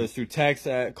 like whether it's through text,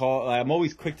 call. Like, I'm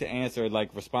always quick to answer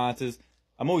like responses.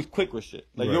 I'm always quick with shit.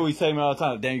 Like you always say to me all the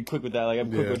time, "Damn, you quick with that." Like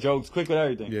I'm quick with jokes, quick with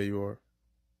everything. Yeah, you are.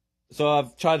 So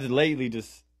I've tried to lately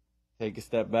just take a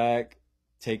step back,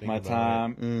 take my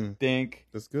time, think.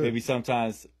 That's good. Maybe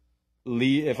sometimes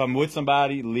leave. If I'm with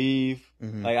somebody, leave.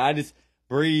 Mm-hmm. Like I just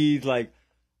breathe. Like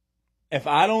if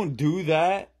I don't do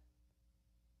that,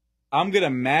 I'm gonna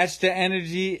match the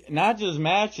energy. Not just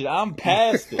match it. I'm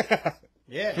past it.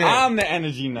 Yeah. I'm the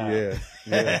energy now.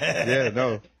 Yeah.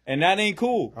 No. And that ain't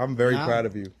cool. I'm very proud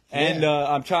of you. And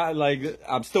I'm trying. Like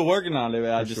I'm still working on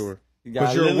it.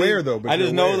 But you're aware though. I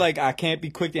just know like I can't be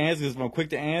quick to answer, because if I'm quick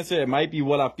to answer, it might be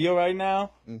what I feel right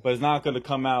now, but it's not going to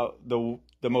come out the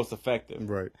most effective.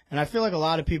 Right. And I feel like a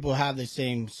lot of people have the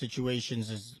same situations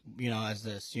as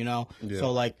this, Yeah.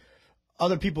 So like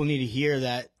other people need to hear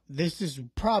that this is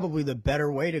probably the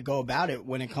better way to go about it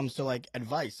when it comes to like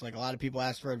advice. Like a lot of people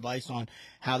ask for advice on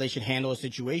how they should handle a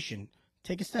situation.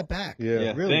 Take a step back.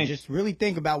 Yeah. Really, just really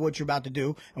think about what you're about to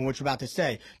do and what you're about to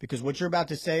say, because what you're about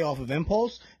to say off of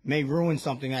impulse may ruin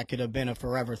something that could have been a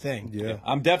forever thing. Yeah.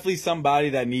 I'm definitely somebody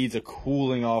that needs a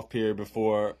cooling off period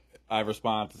before I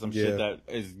respond to some shit that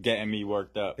is getting me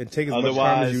worked up. And take as much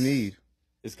time as you need.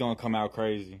 It's going to come out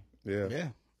crazy. Yeah. Yeah.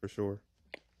 For sure.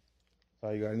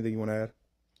 So you got anything you want to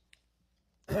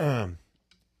add?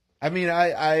 I mean,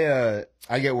 I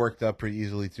get worked up pretty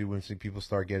easily too when people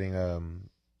start getting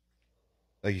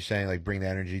like you're saying, like bring the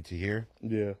energy to here.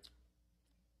 Yeah.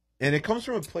 And it comes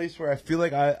from a place where I feel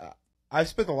like I've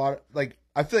spent a lot of, like,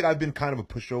 I feel like I've been kind of a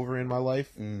pushover in my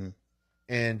life.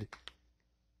 And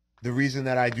the reason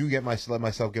that I do let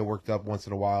myself get worked up once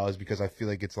in a while is because I feel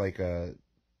like it's like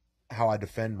how I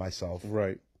defend myself.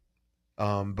 Right.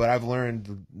 But I've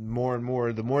learned more and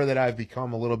more, the more that I've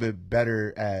become a little bit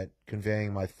better at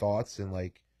conveying my thoughts and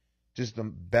like just the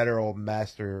better old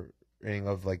mastering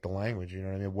of like the language, you know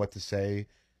what I mean? What to say,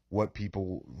 what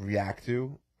people react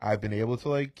to. I've been able to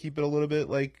like keep it a little bit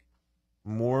like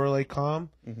more like calm.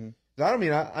 I don't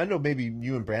mean, I know maybe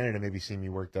you and Brandon have maybe seen me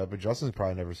worked up, but Justin's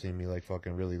probably never seen me like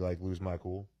fucking really like lose my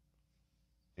cool.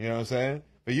 You know what I'm saying?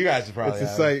 But you guys have probably.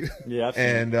 It's a sight. Yeah.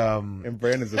 And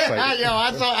Brandon's a sight. Yo,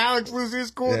 I saw Alex lose his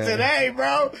cool today,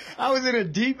 bro. I was in a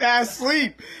deep ass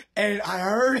sleep and I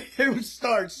heard him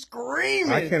start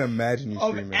screaming. I can't imagine you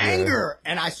of screaming. anger.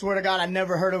 And I swear to God, I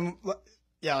never heard him.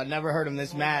 Yo, I never heard him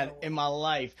this mad in my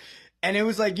life. And it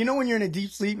was like, you know, when you're in a deep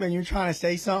sleep and you're trying to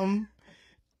say something,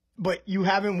 but you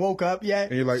haven't woke up yet.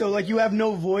 And you're like, so like you have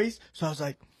no voice. So I was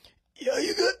like, yo,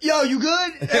 you good? Yo, you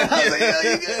good? And I was like,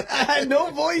 yo, you good? I had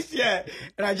no voice yet.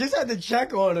 And I just had to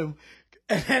check on him.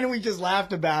 And then we just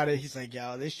laughed about it. He's like,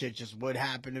 yo, this shit just would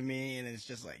happen to me. And it's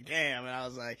just like, damn. And I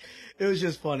was like, it was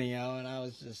just funny, yo. And I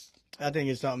think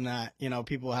it's something that, you know,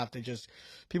 people have to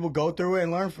people go through it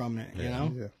and learn from it, you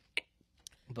know? Yeah.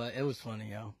 But it was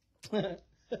funny, yo.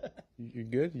 You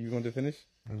good? You want to finish?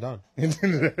 I'm done.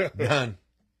 Done.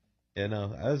 Yeah, no,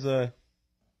 that was a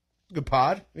good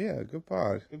pod. Yeah, good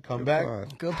pod. Good comeback.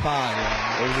 Good pod,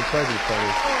 yo. It was a pleasure,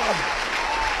 fellas.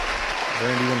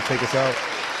 Brandon, you want to take us out?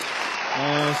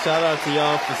 Shout out to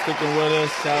y'all for sticking with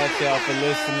us. Shout out to y'all for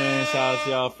listening. Shout out to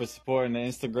y'all for supporting the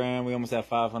Instagram. We almost have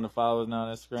 500 followers now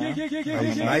on Instagram.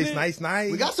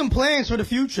 Nice. We got some plans for the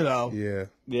future, though. Yeah.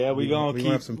 Yeah, we gonna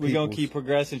keep keep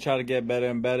progressing, try to get better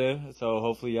and better. So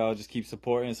hopefully y'all just keep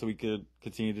supporting so we could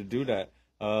continue to do that.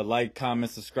 Like,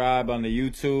 comment, subscribe on the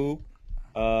YouTube.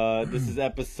 This is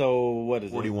episode, what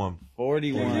is 41. it?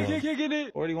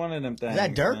 41. 41 of them things. Is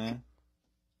that Dirk? Man.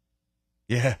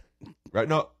 Yeah. Right?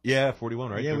 No. Yeah,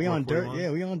 41, right? Yeah, we on Dirk. 41.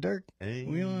 Yeah, we on Dirk. Hey.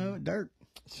 We on Dirk.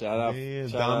 Shout out. Hey,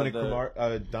 shout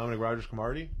Dominic Rogers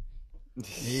Camardi.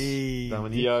 Hey.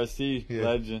 Dominique. DRC, Yeah.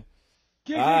 legend.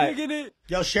 It.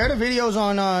 Yo, share the videos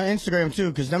on Instagram, too,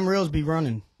 because them reels be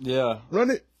running. Yeah. Run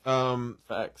it.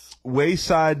 Facts.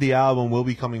 Wayside, the album, will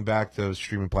be coming back to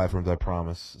streaming platforms, I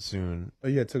promise, soon. Oh,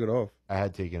 yeah, took it off. I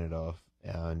had taken it off.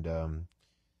 And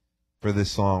for this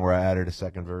song where I added a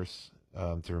second verse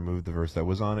to remove the verse that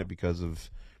was on it because of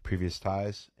previous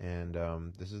ties. And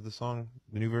this is the song,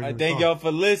 the new version. I of the thank song. y'all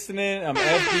for listening. I'm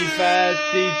FD Fast,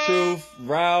 C-Truth,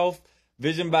 Ralph,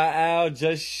 Vision by Al,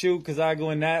 Just Shoot, because I go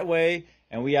in that way.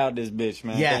 And we out this bitch,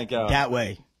 man. Yeah, Thank y'all. that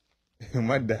way.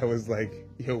 My dad was like,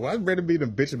 yo, why Brandon being a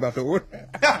bitch about the order?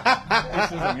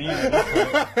 This is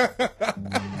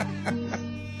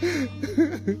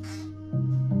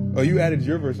mean. Oh, you added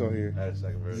your verse on here. I had a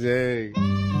second verse. Dang.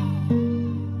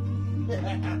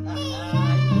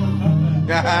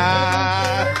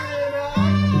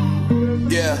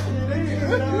 Yeah.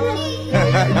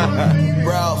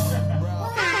 Ralph,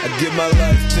 I give my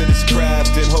life to this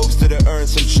craft in hopes to earn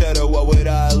some cheddar. What would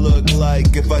I look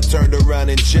like if I turned around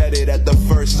and jetted at the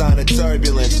first sign of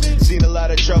turbulence? Seen a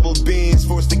lot of troubled beings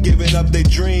forced to giving up their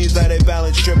dreams. Now they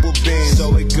balance triple beams.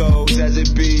 So it goes as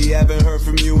it be. Haven't heard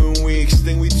from you in weeks.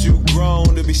 Think we too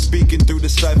grown to be speaking through the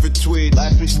cipher tweet.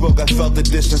 Last we spoke, I felt the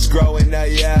distance growing. Now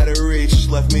you're out of reach.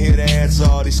 Left me here to answer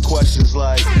all these questions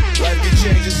like life be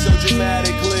changing so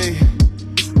dramatically.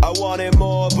 I wanted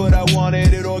more, but I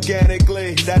wanted it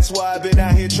organically. That's why I've been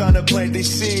out here trying to plant these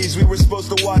seeds. We were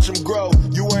supposed to watch them grow.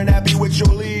 You weren't happy with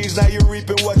your leaves, now you're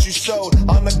reaping what you sowed.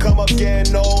 On the come up,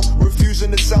 getting old,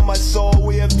 refusing to sell my soul.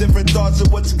 We have different thoughts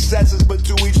of what success is, but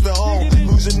to each their own.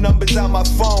 Losing numbers on my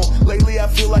phone. Lately I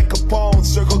feel like Capone.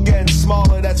 Circle getting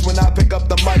smaller, that's when I pick up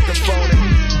the microphone.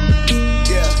 And,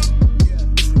 yeah.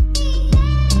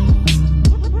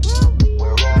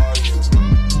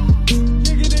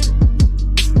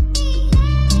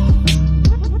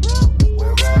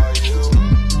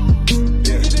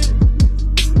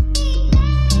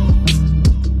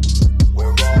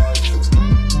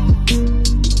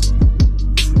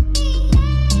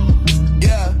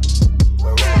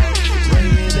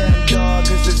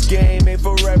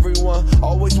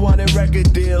 Always wanted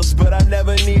record deals, but I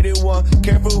never needed one.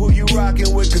 Careful who you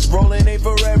rockin' with, cause rolling ain't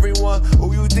for everyone.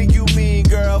 Who you think you mean,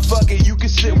 girl? Fuck it, you can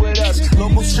sit with us.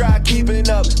 Locals try keeping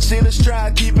up, Steelers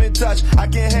try keep in touch. I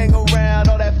can't hang around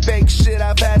all that fake shit,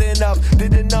 I've had enough.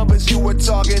 Did the numbers you were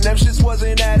talking, them shits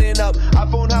wasn't adding up.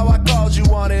 iPhone how I called you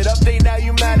on it, update now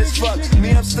you mad as fuck.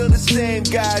 Me, I'm still the same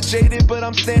guy, jaded but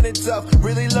I'm standing tough.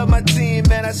 Really love my team,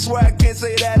 man, I swear I can't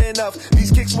say that enough.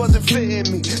 These kicks wasn't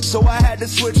fitting me, so I had to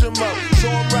switch them up. So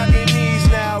I'm rocking these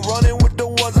now, running with the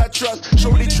ones I trust.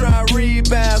 Shorty try and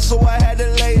rebound, so I had to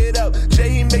lay it up. Jay,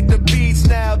 he make the beats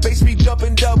now, bass be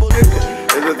jumping double. Is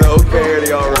it the okay or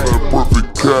the alright?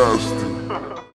 Perfect cast.